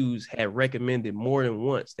 House Shoes had recommended more than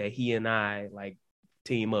once that he and I like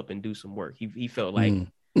team up and do some work. He felt like me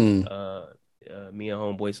and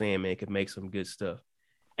homeboy Sandman could make some good stuff.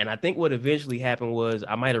 And I think what eventually happened was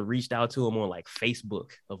I might have reached out to him on like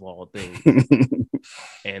Facebook of all things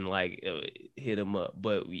and like hit him up.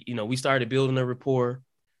 But we started building a rapport.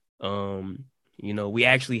 We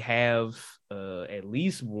actually have at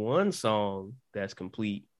least one song that's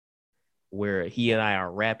complete where he and I are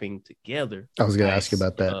rapping together. I was going to ask you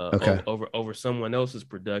about that. Okay. Over someone else's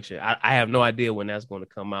production. I have no idea when that's going to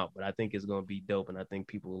come out, but I think it's going to be dope, and I think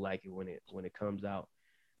people will like it when it comes out.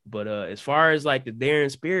 But as far as like the Darren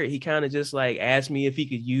Spirit, he kind of just like asked me if he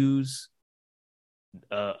could use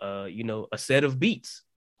a set of beats.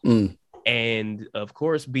 And of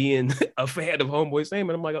course, being a fan of Homeboy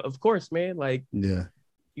Sandman, I'm like, of course, man, like, do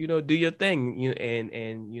your thing,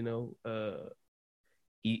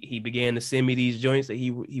 he began to send me these joints that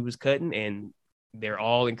he was cutting, and they're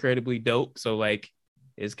all incredibly dope. So like,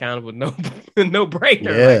 it's kind of a no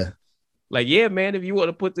brainer. Yeah. Like, yeah, man, if you want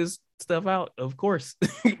to put this stuff out, of course,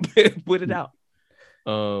 put it out.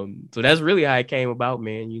 So that's really how it came about,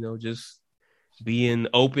 man. Just being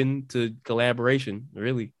open to collaboration,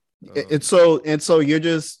 really. And so you're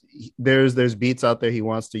just there's beats out there, he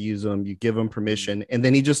wants to use them, you give him permission, and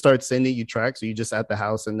then he just starts sending you tracks. So you just at the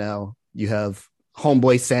house, and now you have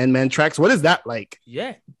Homeboy Sandman tracks. What is that like?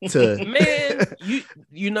 Yeah, man,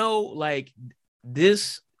 like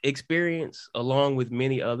this experience, along with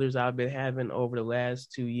many others I've been having over the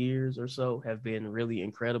last 2 years or so, have been really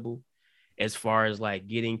incredible as far as like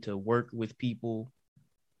getting to work with people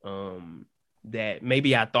that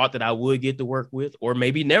maybe I thought that I would get to work with, or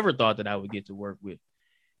maybe never thought that I would get to work with,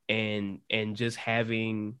 and just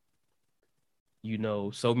having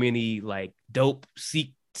so many like dope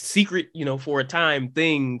secret for a time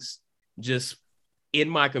things just in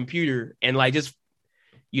my computer, and like just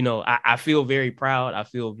I feel very proud. I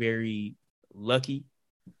feel very lucky,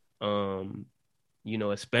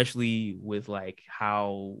 especially with like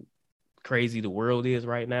how crazy the world is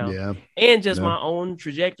right now. Yeah. And just my own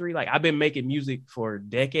trajectory. Like, I've been making music for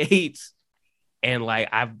decades, and like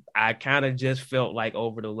I kind of just felt like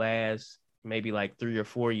over the last maybe like 3 or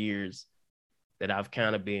 4 years that I've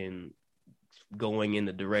kind of been going in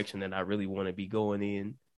the direction that I really want to be going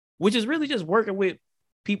in, which is really just working with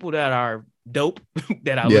people that are dope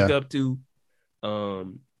that I look up to,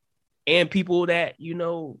 and people that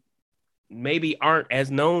maybe aren't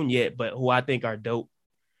as known yet, but who I think are dope,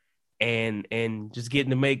 and just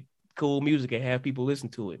getting to make cool music and have people listen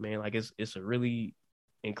to it, man. Like, it's a really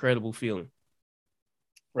incredible feeling.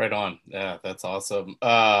 Right on. Yeah, that's awesome.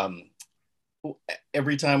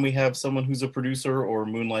 Every time we have someone who's a producer or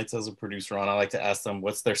moonlights as a producer on, I like to ask them,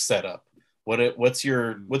 what's their setup? What's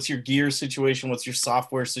your gear situation? What's your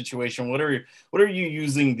software situation? What are you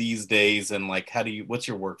using these days? And like, what's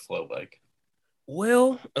your workflow like?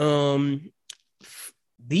 Well,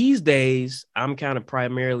 these days I'm kind of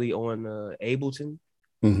primarily on Ableton.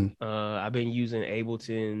 Mm-hmm. I've been using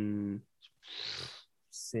Ableton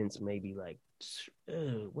since maybe like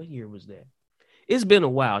what year was that? It's been a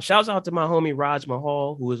while. Shouts out to my homie Raj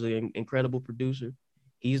Mahal, who is an incredible producer.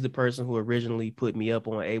 He's the person who originally put me up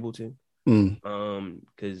on Ableton.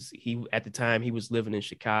 Because he at the time he was living in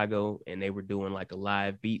Chicago, and they were doing like a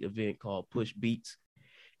live beat event called Push Beats,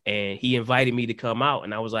 and he invited me to come out,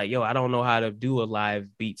 and I was like, yo, I don't know how to do a live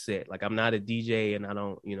beat set. Like, I'm not a DJ, and I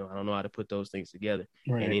don't know how to put those things together.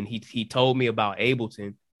 Right. And then he told me about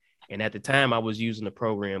Ableton, and at the time I was using a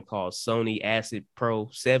program called Sony Acid Pro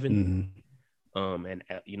 7. And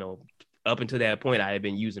up until that point I had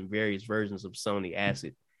been using various versions of Sony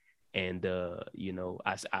Acid. And,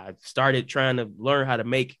 I started trying to learn how to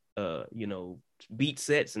make, beat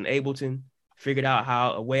sets in Ableton, figured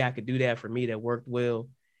out a way I could do that for me that worked well.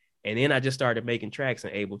 And then I just started making tracks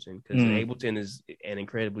in Ableton, because Ableton is an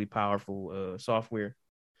incredibly powerful software.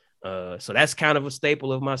 So that's kind of a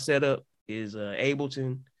staple of my setup is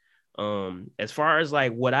Ableton. As far as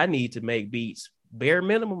like what I need to make beats, bare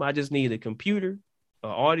minimum, I just need a computer, an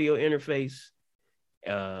audio interface,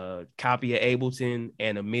 copy of Ableton,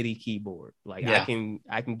 and a MIDI keyboard. Like, I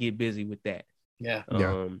can get busy with that.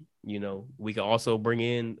 We can also bring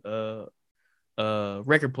in a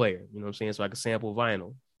record player, you know what I'm saying, so I can sample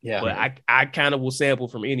vinyl. But I kind of will sample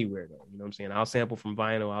from anywhere though, you know what I'm saying. I'll sample from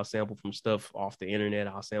vinyl, I'll sample from stuff off the internet,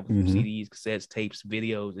 I'll sample from CDs, cassettes, tapes,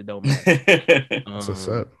 videos, it don't matter. What's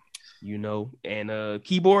up? And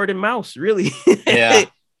keyboard and mouse, really.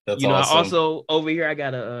 That's awesome. I also over here I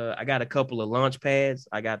got a couple of launch pads.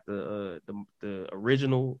 I got the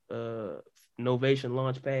original Novation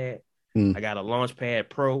launch pad. I got a launch pad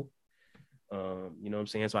pro. You know what I'm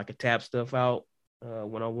saying? So I could tap stuff out.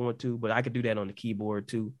 when I want to, but I could do that on the keyboard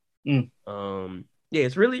too. Mm. Yeah,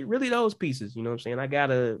 it's really those pieces. You know what I'm saying? I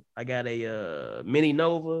got a Mini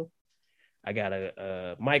Nova. I got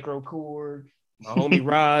a micro chord. My homie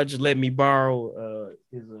Raj let me borrow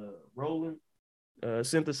his Roland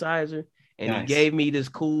synthesizer, and he gave me this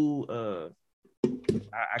cool.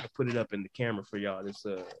 I could put it up in the camera for y'all. This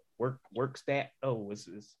work stat. Oh, it's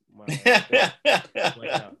my.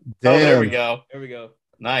 Oh, there we go. There we go.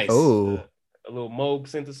 Nice. Oh, a little Moog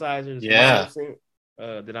synthesizer. Yeah.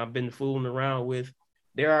 That I've been fooling around with.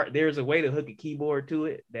 There's a way to hook a keyboard to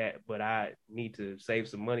it but I need to save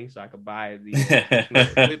some money so I could buy the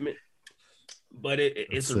equipment. But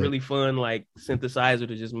it's a really fun like synthesizer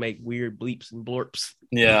to just make weird bleeps and blorps.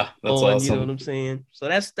 Yeah, that's awesome. You know what I'm saying? So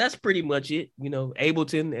that's pretty much it. You know,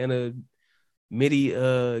 Ableton and a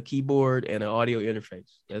MIDI keyboard and an audio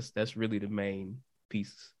interface. That's really the main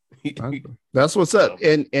pieces. That's what's up.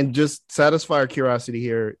 And just satisfy our curiosity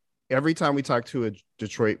here. Every time we talk to a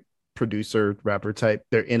Detroit producer, rapper type,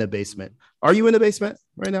 they're in a basement. Are you in a basement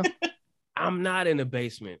right now? I'm not in the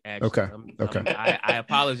basement, actually. Okay. I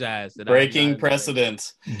apologize. Breaking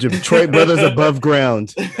precedent. Detroit brothers above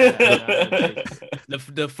ground. The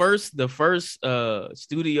first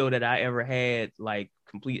studio that I ever had like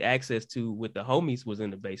complete access to with the homies was in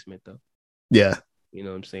the basement, though. Yeah. You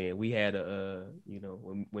know what I'm saying? We had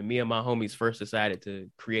when me and my homies first decided to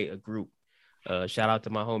create a group, shout out to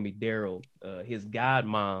my homie Daryl. His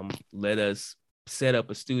godmom let us set up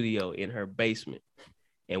a studio in her basement.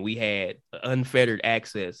 And we had unfettered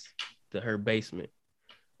access to her basement.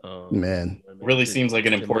 Man, really seems like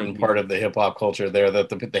an important part of the hip hop culture there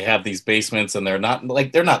that they have these basements and they're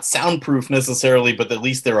not soundproof necessarily, but at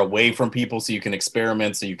least they're away from people so you can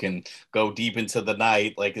experiment, so you can go deep into the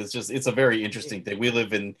night. Like it's a very interesting thing. We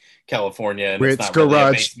live in California and it's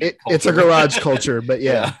garage. Really it's a garage culture, but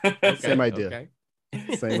yeah, okay, same idea.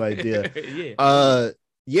 Okay. Same idea. Yeah.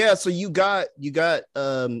 Yeah, so you got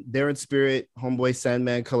There in Spirit, Homeboy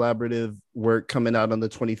Sandman collaborative work coming out on the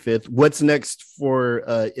 25th. What's next for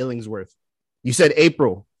Illingsworth? You said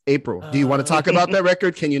April. Do you want to talk about that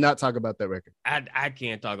record? Can you not talk about that record? I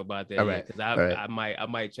can't talk about that because right. I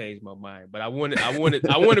might change my mind, but I want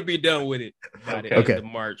to be done with it by the end of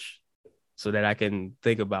March, so that I can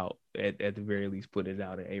think about at the very least put it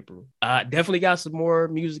out in April. Definitely got some more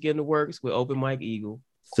music in the works with Open Mike Eagle.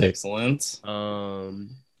 Excellent.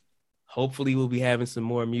 Hopefully we'll be having some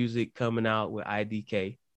more music coming out with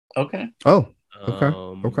IDK. Okay. Oh,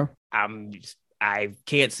 okay. I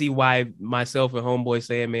can't see why myself and Homeboy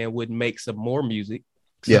Sandman wouldn't make some more music.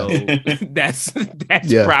 So that's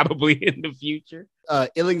probably in the future.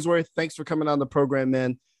 Illingsworth, thanks for coming on the program,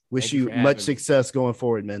 man. Wish you much success going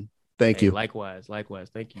forward, man. Thank you. Likewise.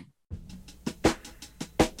 Thank you.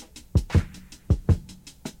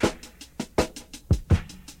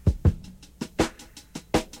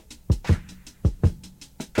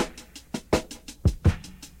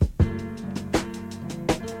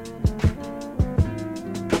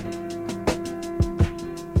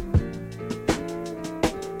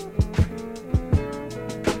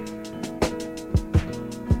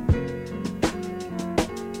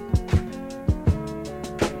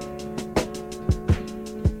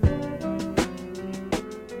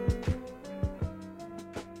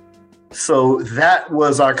 So that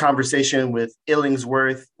was our conversation with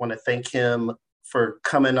Illingsworth. Want to thank him for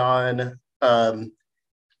coming on.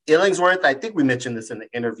 Illingsworth, I think we mentioned this in the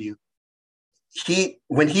interview.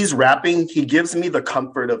 When he's rapping, he gives me the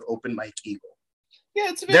comfort of Open Mike Eagle.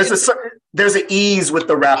 Yeah, there's an ease with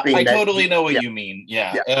the rapping. I totally know what you mean.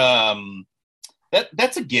 Yeah.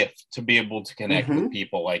 That's a gift to be able to connect with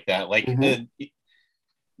people like that. Like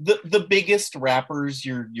the biggest rappers,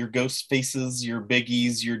 your Ghostfaces, your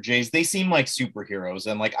Biggies, your Jays, they seem like superheroes.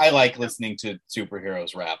 And like, I like listening to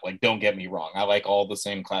superheroes rap. Like, don't get me wrong. I like all the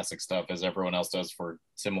same classic stuff as everyone else does for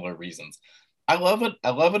similar reasons. I love it. I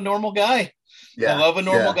love a normal guy. Yeah. I love a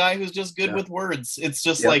normal guy who's just good with words. It's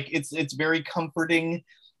just like, it's very comforting.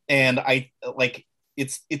 And I like,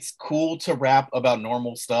 it's cool to rap about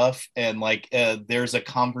normal stuff. And like, there's a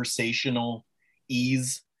conversational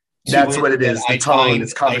ease. That's what it is. The tone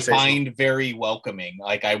is conversational. I find very welcoming.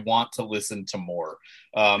 Like, I want to listen to more.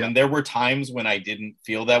 And there were times when I didn't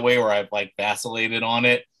feel that way, or I've like vacillated on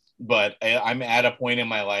it. But I'm at a point in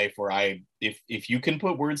my life where if you can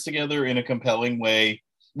put words together in a compelling way,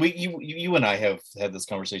 you and I have had this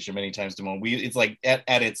conversation many times, Damone. It's like at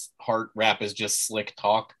its heart, rap is just slick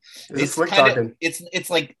talk. It's slick talking.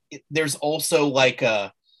 It's like there's also like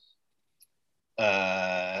I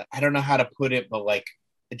don't know how to put it, but like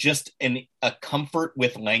just a comfort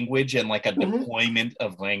with language and like a deployment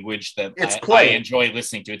of language that I enjoy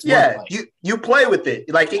listening to. It's you play with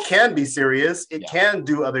it. Like, it can be serious, it can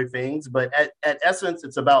do other things, but at essence,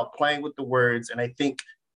 it's about playing with the words. And I think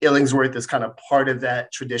Illingsworth is kind of part of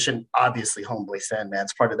that tradition. Obviously, Homeboy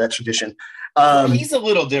Sandman's part of that tradition. He's a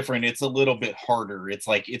little different. It's a little bit harder. It's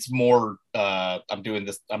like, it's more, I'm doing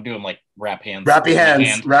like rap hands. Yeah,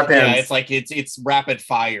 it's like, it's rapid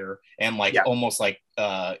fire and like almost like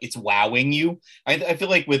it's wowing you. I feel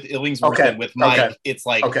like with Illingsworth and with Mike, it's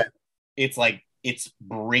like, it's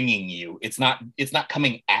bringing you. It's not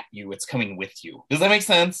coming at you. It's coming with you. Does that make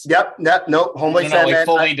sense? Yep. Nope. Homeboy Sandman. Like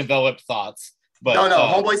fully developed thoughts. But, no.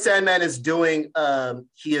 Homeboy Sandman is doing.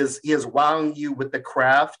 He is wowing you with the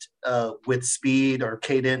craft, with speed or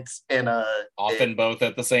cadence, and often both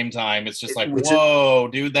at the same time. It's just like, whoa,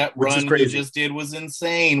 dude, that run you just did was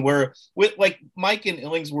insane. Where with like Mike and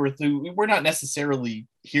Illingsworth, who we're not necessarily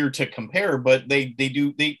here to compare, but the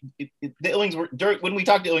Illingsworth. When we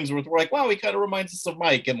talk to Illingsworth, we're like, wow, he kind of reminds us of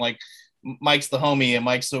Mike, and like, Mike's the homie and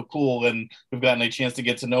Mike's so cool, and we've gotten a chance to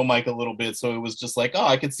get to know Mike a little bit, so it was just like, oh,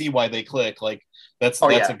 I could see why they click. Like, that's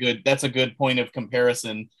a good point of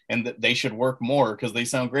comparison, and that they should work more because they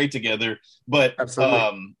sound great together. But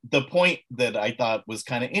the point that I thought was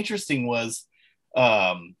kind of interesting was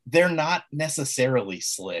they're not necessarily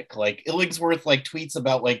slick. Like, Illingsworth like tweets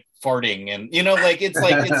about like farting, and like it's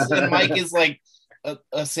like and Mike is like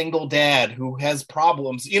a single dad who has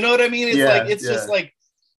problems, you know what I mean? It's just like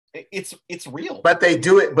it's real, but they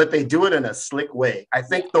do it in a slick way. I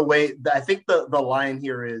think the line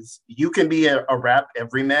here is, you can be a rap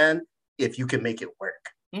everyman if you can make it work.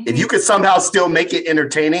 If you could somehow still make it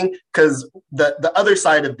entertaining, because the other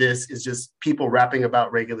side of this is just people rapping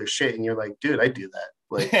about regular shit, and you're like, dude, I do that.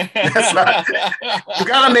 Like, that's not. You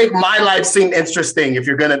gotta make my life seem interesting if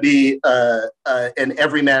you're gonna be an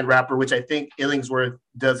everyman rapper, which I think Illingsworth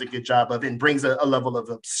does a good job of, and brings a level of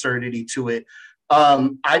absurdity to it.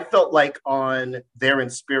 I felt like on There in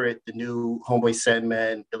Spirit, the new Homeboy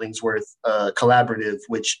Sandman Illingsworth collaborative,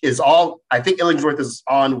 which is all, I think Illingsworth is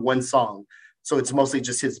on one song, so it's mostly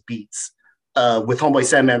just his beats with Homeboy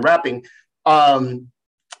Sandman rapping.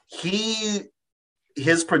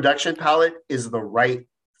 His production palette is the right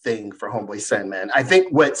thing for Homeboy Sandman. I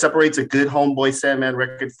think what separates a good Homeboy Sandman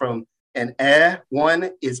record from an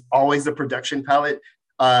one is always the production palette.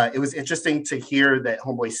 It was interesting to hear that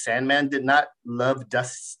Homeboy Sandman did not love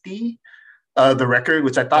Dusty, the record,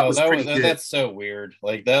 which I thought was pretty good. That's so weird.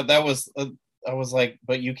 Like that was, I was like,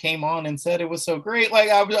 but you came on and said it was so great.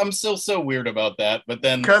 Like, I'm still so weird about that. But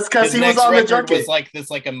then because he was on the junket, was like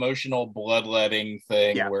this like emotional bloodletting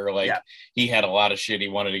thing where like he had a lot of shit he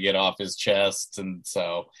wanted to get off his chest, and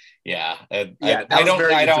so I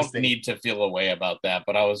don't need to feel a way about that,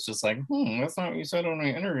 but I was just like, that's not what you said on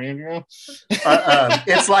the interview.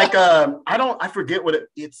 It's like I forget what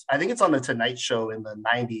it's. I think it's on the Tonight Show in the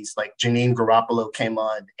 90s. Like, Janine Garoppolo came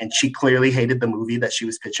on, and she clearly hated the movie that she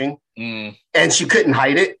was pitching, and she couldn't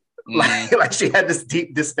hide it. Like she had this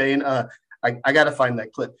deep disdain. I gotta find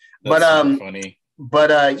that clip. That's so funny.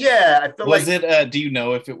 But I feel was it? Do you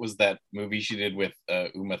know if it was that movie she did with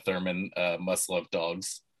Uma Thurman, Must Love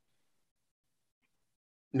Dogs?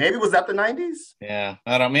 Maybe was that the 90s? Yeah,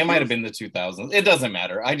 I don't know. It might have been the 2000s. It doesn't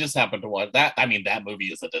matter. I just happened to watch that. I mean, that movie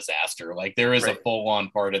is a disaster. Like, there is a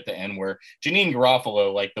full-on part at the end where Janine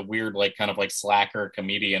Garofalo, like the weird, like kind of like slacker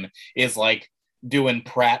comedian, is like doing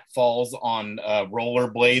pratfalls on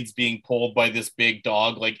rollerblades being pulled by this big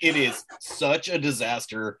dog. Like, it is such a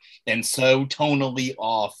disaster and so tonally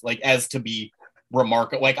off, like, as to be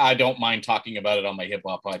remarkable. Like, I don't mind talking about it on my hip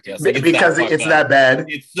hop podcast, like, because it's that bad.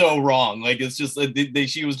 It's so wrong. Like, it's just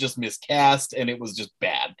she was just miscast and it was just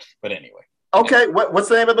bad. But anyway, okay, what's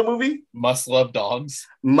the name of the movie? Must Love Dogs.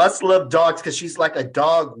 Must Love Dogs, because she's like a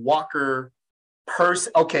dog walker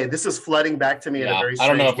person. Okay, this is flooding back to me in a very strange I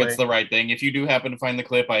don't know if way. It's the right thing. If you do happen to find the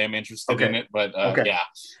clip, I am interested in it. But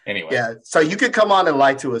anyway, so you could come on and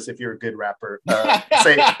lie to us if you're a good rapper.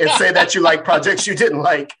 Say that you like projects you didn't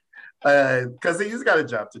like. Because he's got a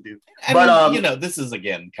job to do. I mean, this is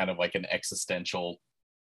again kind of like an existential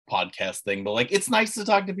podcast thing, but like, it's nice to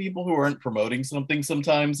talk to people who aren't promoting something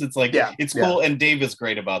sometimes. It's like, it's cool. And Dave is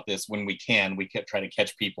great about this. When we try to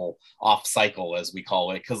catch people off cycle, as we call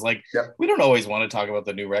it, because like we don't always want to talk about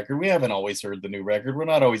the new record. We haven't always heard the new record. We're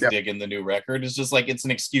not always digging the new record. It's just like, it's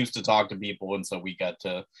an excuse to talk to people, and so we got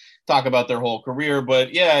to talk about their whole career. But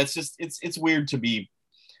it's just it's weird to be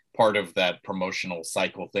part of that promotional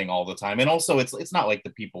cycle thing all the time. And also it's not like the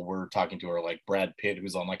people we're talking to are like Brad Pitt,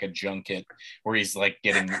 who's on like a junket where he's like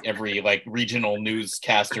getting every like regional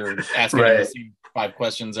newscaster asking him the same 5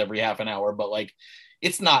 questions every half an hour. But like,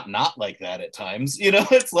 it's not like that at times.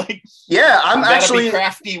 It's like, yeah, I'm actually be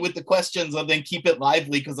crafty with the questions and then keep it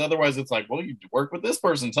lively, because otherwise it's like, well, you work with this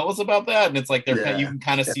person, tell us about that, and it's like you can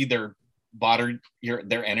kind of see their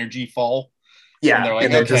energy fall. Yeah, and they're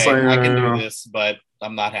like, okay, I can do this, but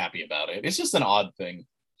I'm not happy about it. It's just an odd thing.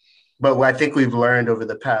 But I think we've learned over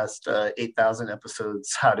the past 8,000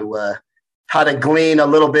 episodes how to glean a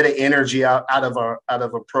little bit of energy out of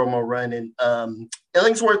a promo run. And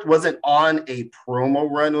Illingsworth wasn't on a promo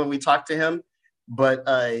run when we talked to him, but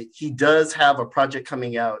he does have a project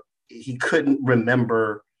coming out. He couldn't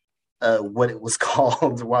remember what it was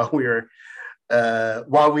called while we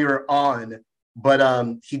were on,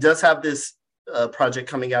 but he does have this project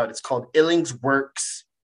coming out. It's called Illingsworks.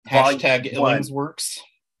 Hashtag Illingsworks.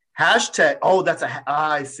 Hashtag, oh,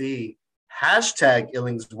 I see. Hashtag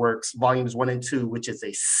Illingsworks Volumes 1 and 2, which is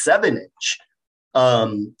a 7-inch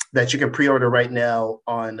that you can pre-order right now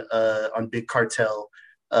on Big Cartel.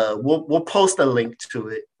 We'll post a link to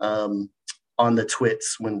it on the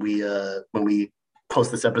twits when we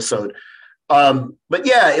post this episode. But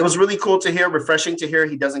yeah, it was really cool to hear, refreshing to hear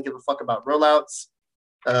he doesn't give a fuck about rollouts,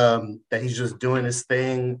 that he's just doing his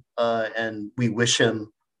thing, and we wish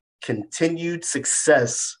him continued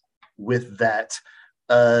success with that.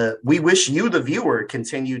 We wish you, the viewer,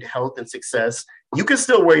 continued health and success. You can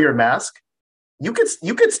still wear your mask. You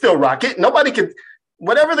can still rock it. Nobody can,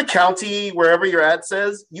 whatever the county, wherever you're at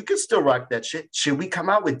says, you can still rock that shit. Should we come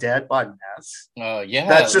out with dad bod masks? Yeah.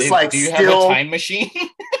 That's just do you have a time machine?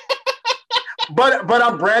 But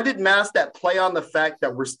on branded masks that play on the fact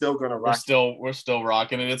that we're still gonna rock. We're still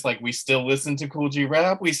rocking it. It's like we still listen to Kool G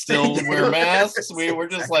Rap. We still wear masks. We're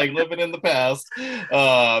just like living in the past.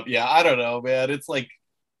 Yeah, I don't know, man. It's like,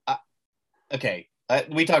 okay.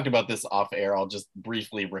 We talked about this off air. I'll just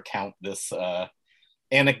briefly recount this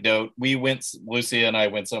anecdote. Lucia and I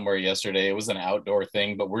went somewhere yesterday. It was an outdoor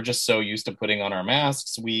thing, but we're just so used to putting on our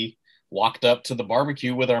masks. We walked up to the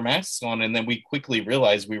barbecue with our masks on, and then we quickly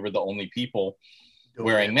realized we were the only people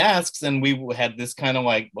wearing masks, and we had this kind of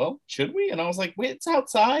like, well, should we? And I was like, wait, it's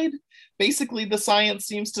outside. Basically, the science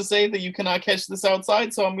seems to say that you cannot catch this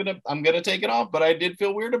outside, so I'm gonna take it off. But I did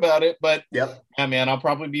feel weird about it. But yeah, man, I'll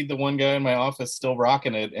probably be the one guy in my office still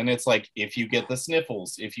rocking it. And it's like, if you get the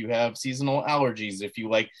sniffles, if you have seasonal allergies, if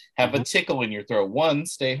you have a tickle in your throat, 1,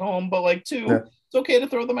 stay home, but 2, it's okay to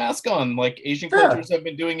throw the mask on. Like, Asian cultures have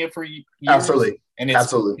been doing it for years. Absolutely. And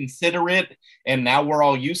it's considerate, and now we're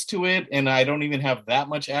all used to it, and I don't even have that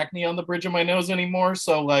much acne on the bridge of my nose anymore,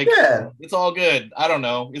 so it's all good. I don't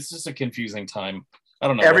know. It's just a confusing time. I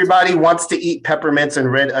don't know. Everybody wants to eat peppermints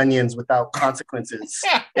and red onions without consequences,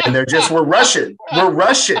 and we're Russian.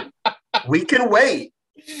 We can wait.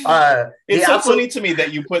 It's so funny to me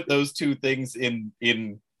that you put those two things in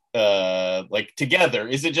together.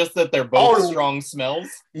 Is it just that they're both strong smells?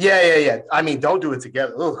 Yeah. I mean, don't do it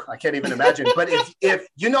together. Ugh, I can't even imagine. But if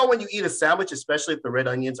when you eat a sandwich, especially if the red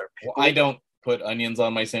onions are pickled. Well, I don't put onions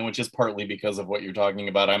on my sandwiches, partly because of what you're talking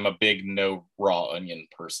about. I'm a big no raw onion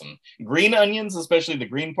person. Green onions, especially the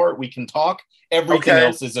green part, we can talk. Everything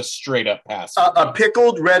else is a straight up pass. A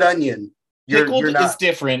pickled red onion. Pickled is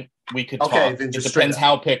different. We could talk. It depends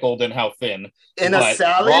how pickled and how thin. In a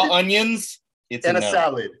salad, raw onions. It's in a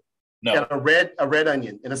salad. No. And a red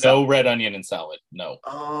onion in a salad. No red onion in salad. No.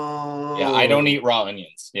 Oh. Yeah, I don't eat raw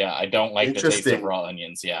onions. Yeah, I don't like the taste of raw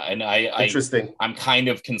onions. Yeah, and I'm kind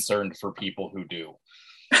of concerned for people who do.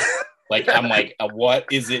 I'm like, what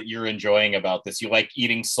is it you're enjoying about this? You like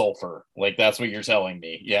eating sulfur. Like, that's what you're telling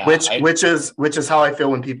me. Yeah. Which is how I feel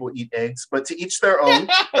when people eat eggs, but to each their own.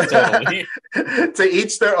 Totally. To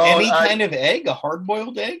each their own. Any kind of egg, a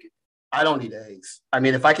hard-boiled egg? I don't eat eggs. I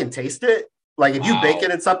mean, if I can taste it, like if you bake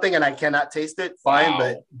it in something and I cannot taste it,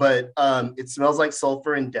 fine. But it smells like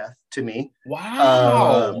sulfur and death to me.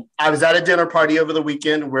 Wow. I was at a dinner party over the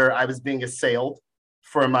weekend where I was being assailed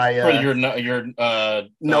for my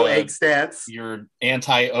no egg stance, your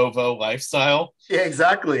anti-ovo lifestyle. Yeah,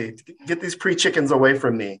 exactly. Get these pre-chickens away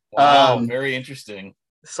from me. Wow, very interesting.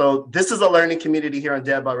 So this is a learning community here on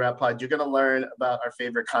Dad Bod Rap Pod. You're going to learn about our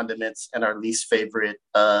favorite condiments and our least favorite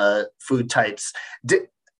food types.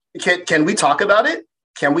 Can we talk about it?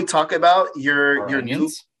 Can we talk about your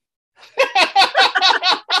onions?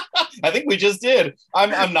 I think we just did.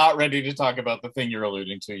 I'm not ready to talk about the thing you're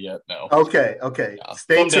alluding to yet. No. Okay. Yeah.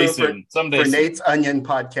 Stay tuned for Nate's Onion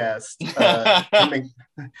podcast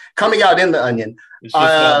coming out in the Onion. It's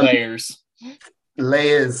just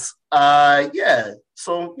layers. Yeah.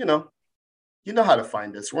 So You know how to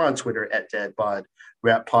find us. We're on Twitter at DadBod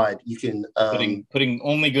Rap Pod. You can putting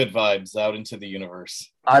only good vibes out into the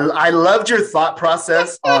universe. I loved your thought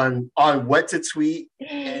process on what to tweet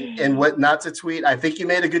and what not to tweet. I think you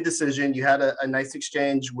made a good decision. You had a nice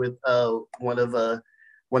exchange with one of our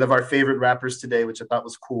favorite rappers today, which I thought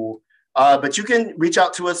was cool. But you can reach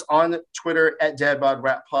out to us on Twitter at DadBod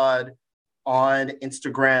Rap Pod, on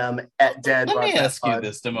Instagram at DadBod. Let me ask you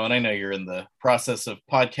this, Damone. I know you're in the process of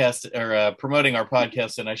podcast or promoting our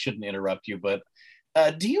podcast, and I shouldn't interrupt you, but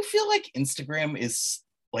do you feel like Instagram is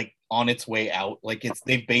like on its way out? Like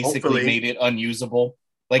they've basically made it unusable.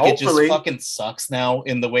 Like it just fucking sucks now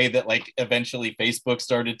in the way that like eventually Facebook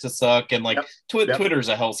started to suck, and like Twitter's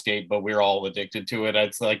a hellscape, but we're all addicted to it.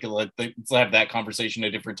 It's like let's have that conversation at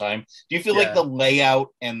a different time. Do you feel like the layout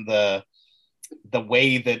and the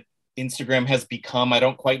way that Instagram has become, I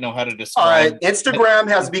don't quite know how to describe. Instagram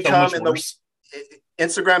has become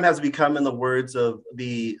in the words of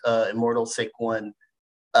the immortal Saquon,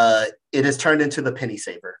 it has turned into the penny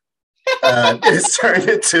saver. It has turned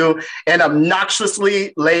into an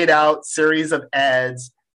obnoxiously laid out series of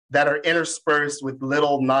ads that are interspersed with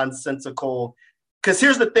little nonsensical. Because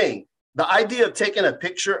here's the thing, the idea of taking a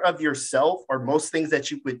picture of yourself, or most things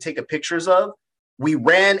that you would take a pictures of, we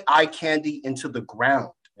ran eye candy into the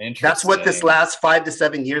ground. That's what this last 5 to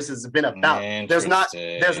 7 years has been about. There's not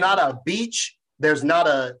a beach. There's not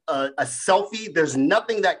a selfie. There's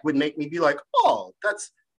nothing that would make me be like, oh,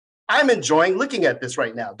 I'm enjoying looking at this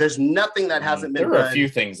right now. There's nothing that hasn't been done. There are a few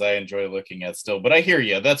things I enjoy looking at still, but I hear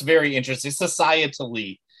you. That's very interesting.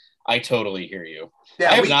 Societally, I totally hear you.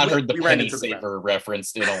 Yeah, I have not heard the penny saver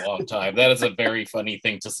referenced in a long time. That is a very funny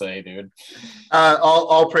thing to say, dude.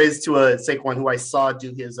 All praise to Saquon, who I saw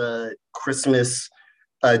do his Christmas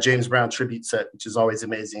James Brown tribute set, which is always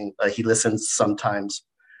amazing. He listens sometimes.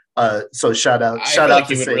 So shout out like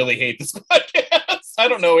to he would really hate this podcast. I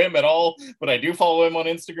don't know him at all, but I do follow him on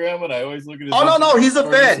Instagram, and I always look at his no, he's a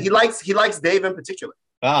fan. He likes Dave in particular.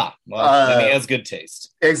 Well, then he has good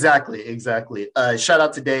taste. Exactly. Shout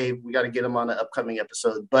out to Dave. We got to get him on an upcoming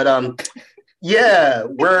episode. But yeah,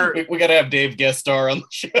 we got to have Dave guest star on the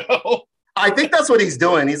show. I think that's what he's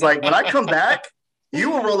doing. He's like, when I come back, you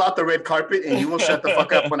will roll out the red carpet and you will shut the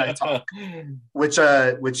fuck up when I talk, which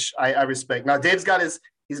I respect. Now, Dave's got his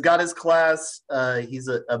class. He's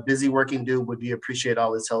a busy working dude. We appreciate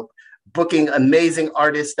all his help booking amazing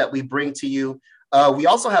artists that we bring to you. We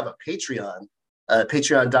also have a Patreon,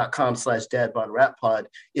 patreon.com/dadbodrappod.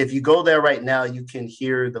 If you go there right now, you can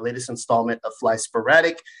hear the latest installment of Fly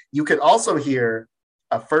Sporadic. You can also hear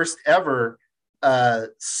a first ever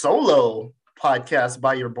solo podcast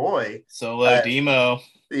by your boy Solo Demo.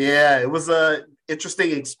 Yeah, it was a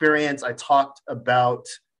interesting experience. I talked about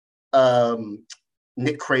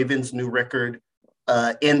Nick Craven's new record,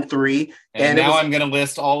 N3, and now I'm going to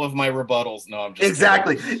list all of my rebuttals. No, I'm just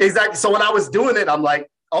exactly. So when I was doing it, I'm like,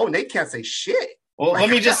 oh, Nate can't say shit. Well,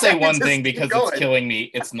 let me just say one thing because it's killing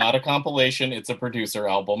me. It's not a compilation; it's a producer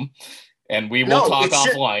album, and we will talk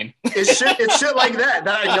offline. It's shit like that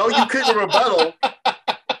I know you couldn't rebuttal.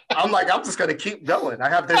 I'm like, I'm just gonna keep going.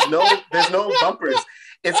 There's no bumpers.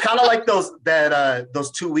 It's kind of like those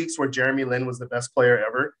 2 weeks where Jeremy Lin was the best player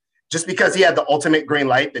ever, just because he had the ultimate green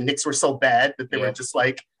light. The Knicks were so bad that they were just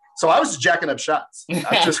like. So I was just jacking up shots. I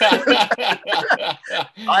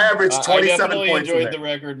averaged 27 I definitely points. Enjoyed the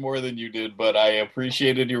record more than you did, but I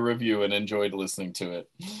appreciated your review and enjoyed listening to it.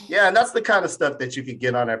 Yeah, and that's the kind of stuff that you can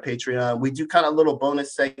get on our Patreon. We do kind of little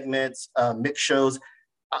bonus segments, mix shows.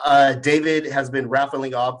 David has been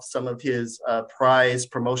raffling off some of his prize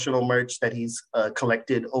promotional merch that he's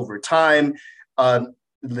collected over time.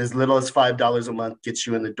 As little as $5 a month gets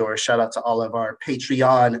you in the door. Shout out to all of our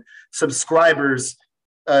Patreon subscribers.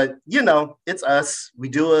 It's us. We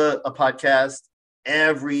do a podcast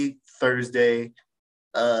every Thursday.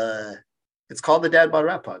 It's called the Dad Bod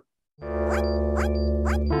Rap Pod.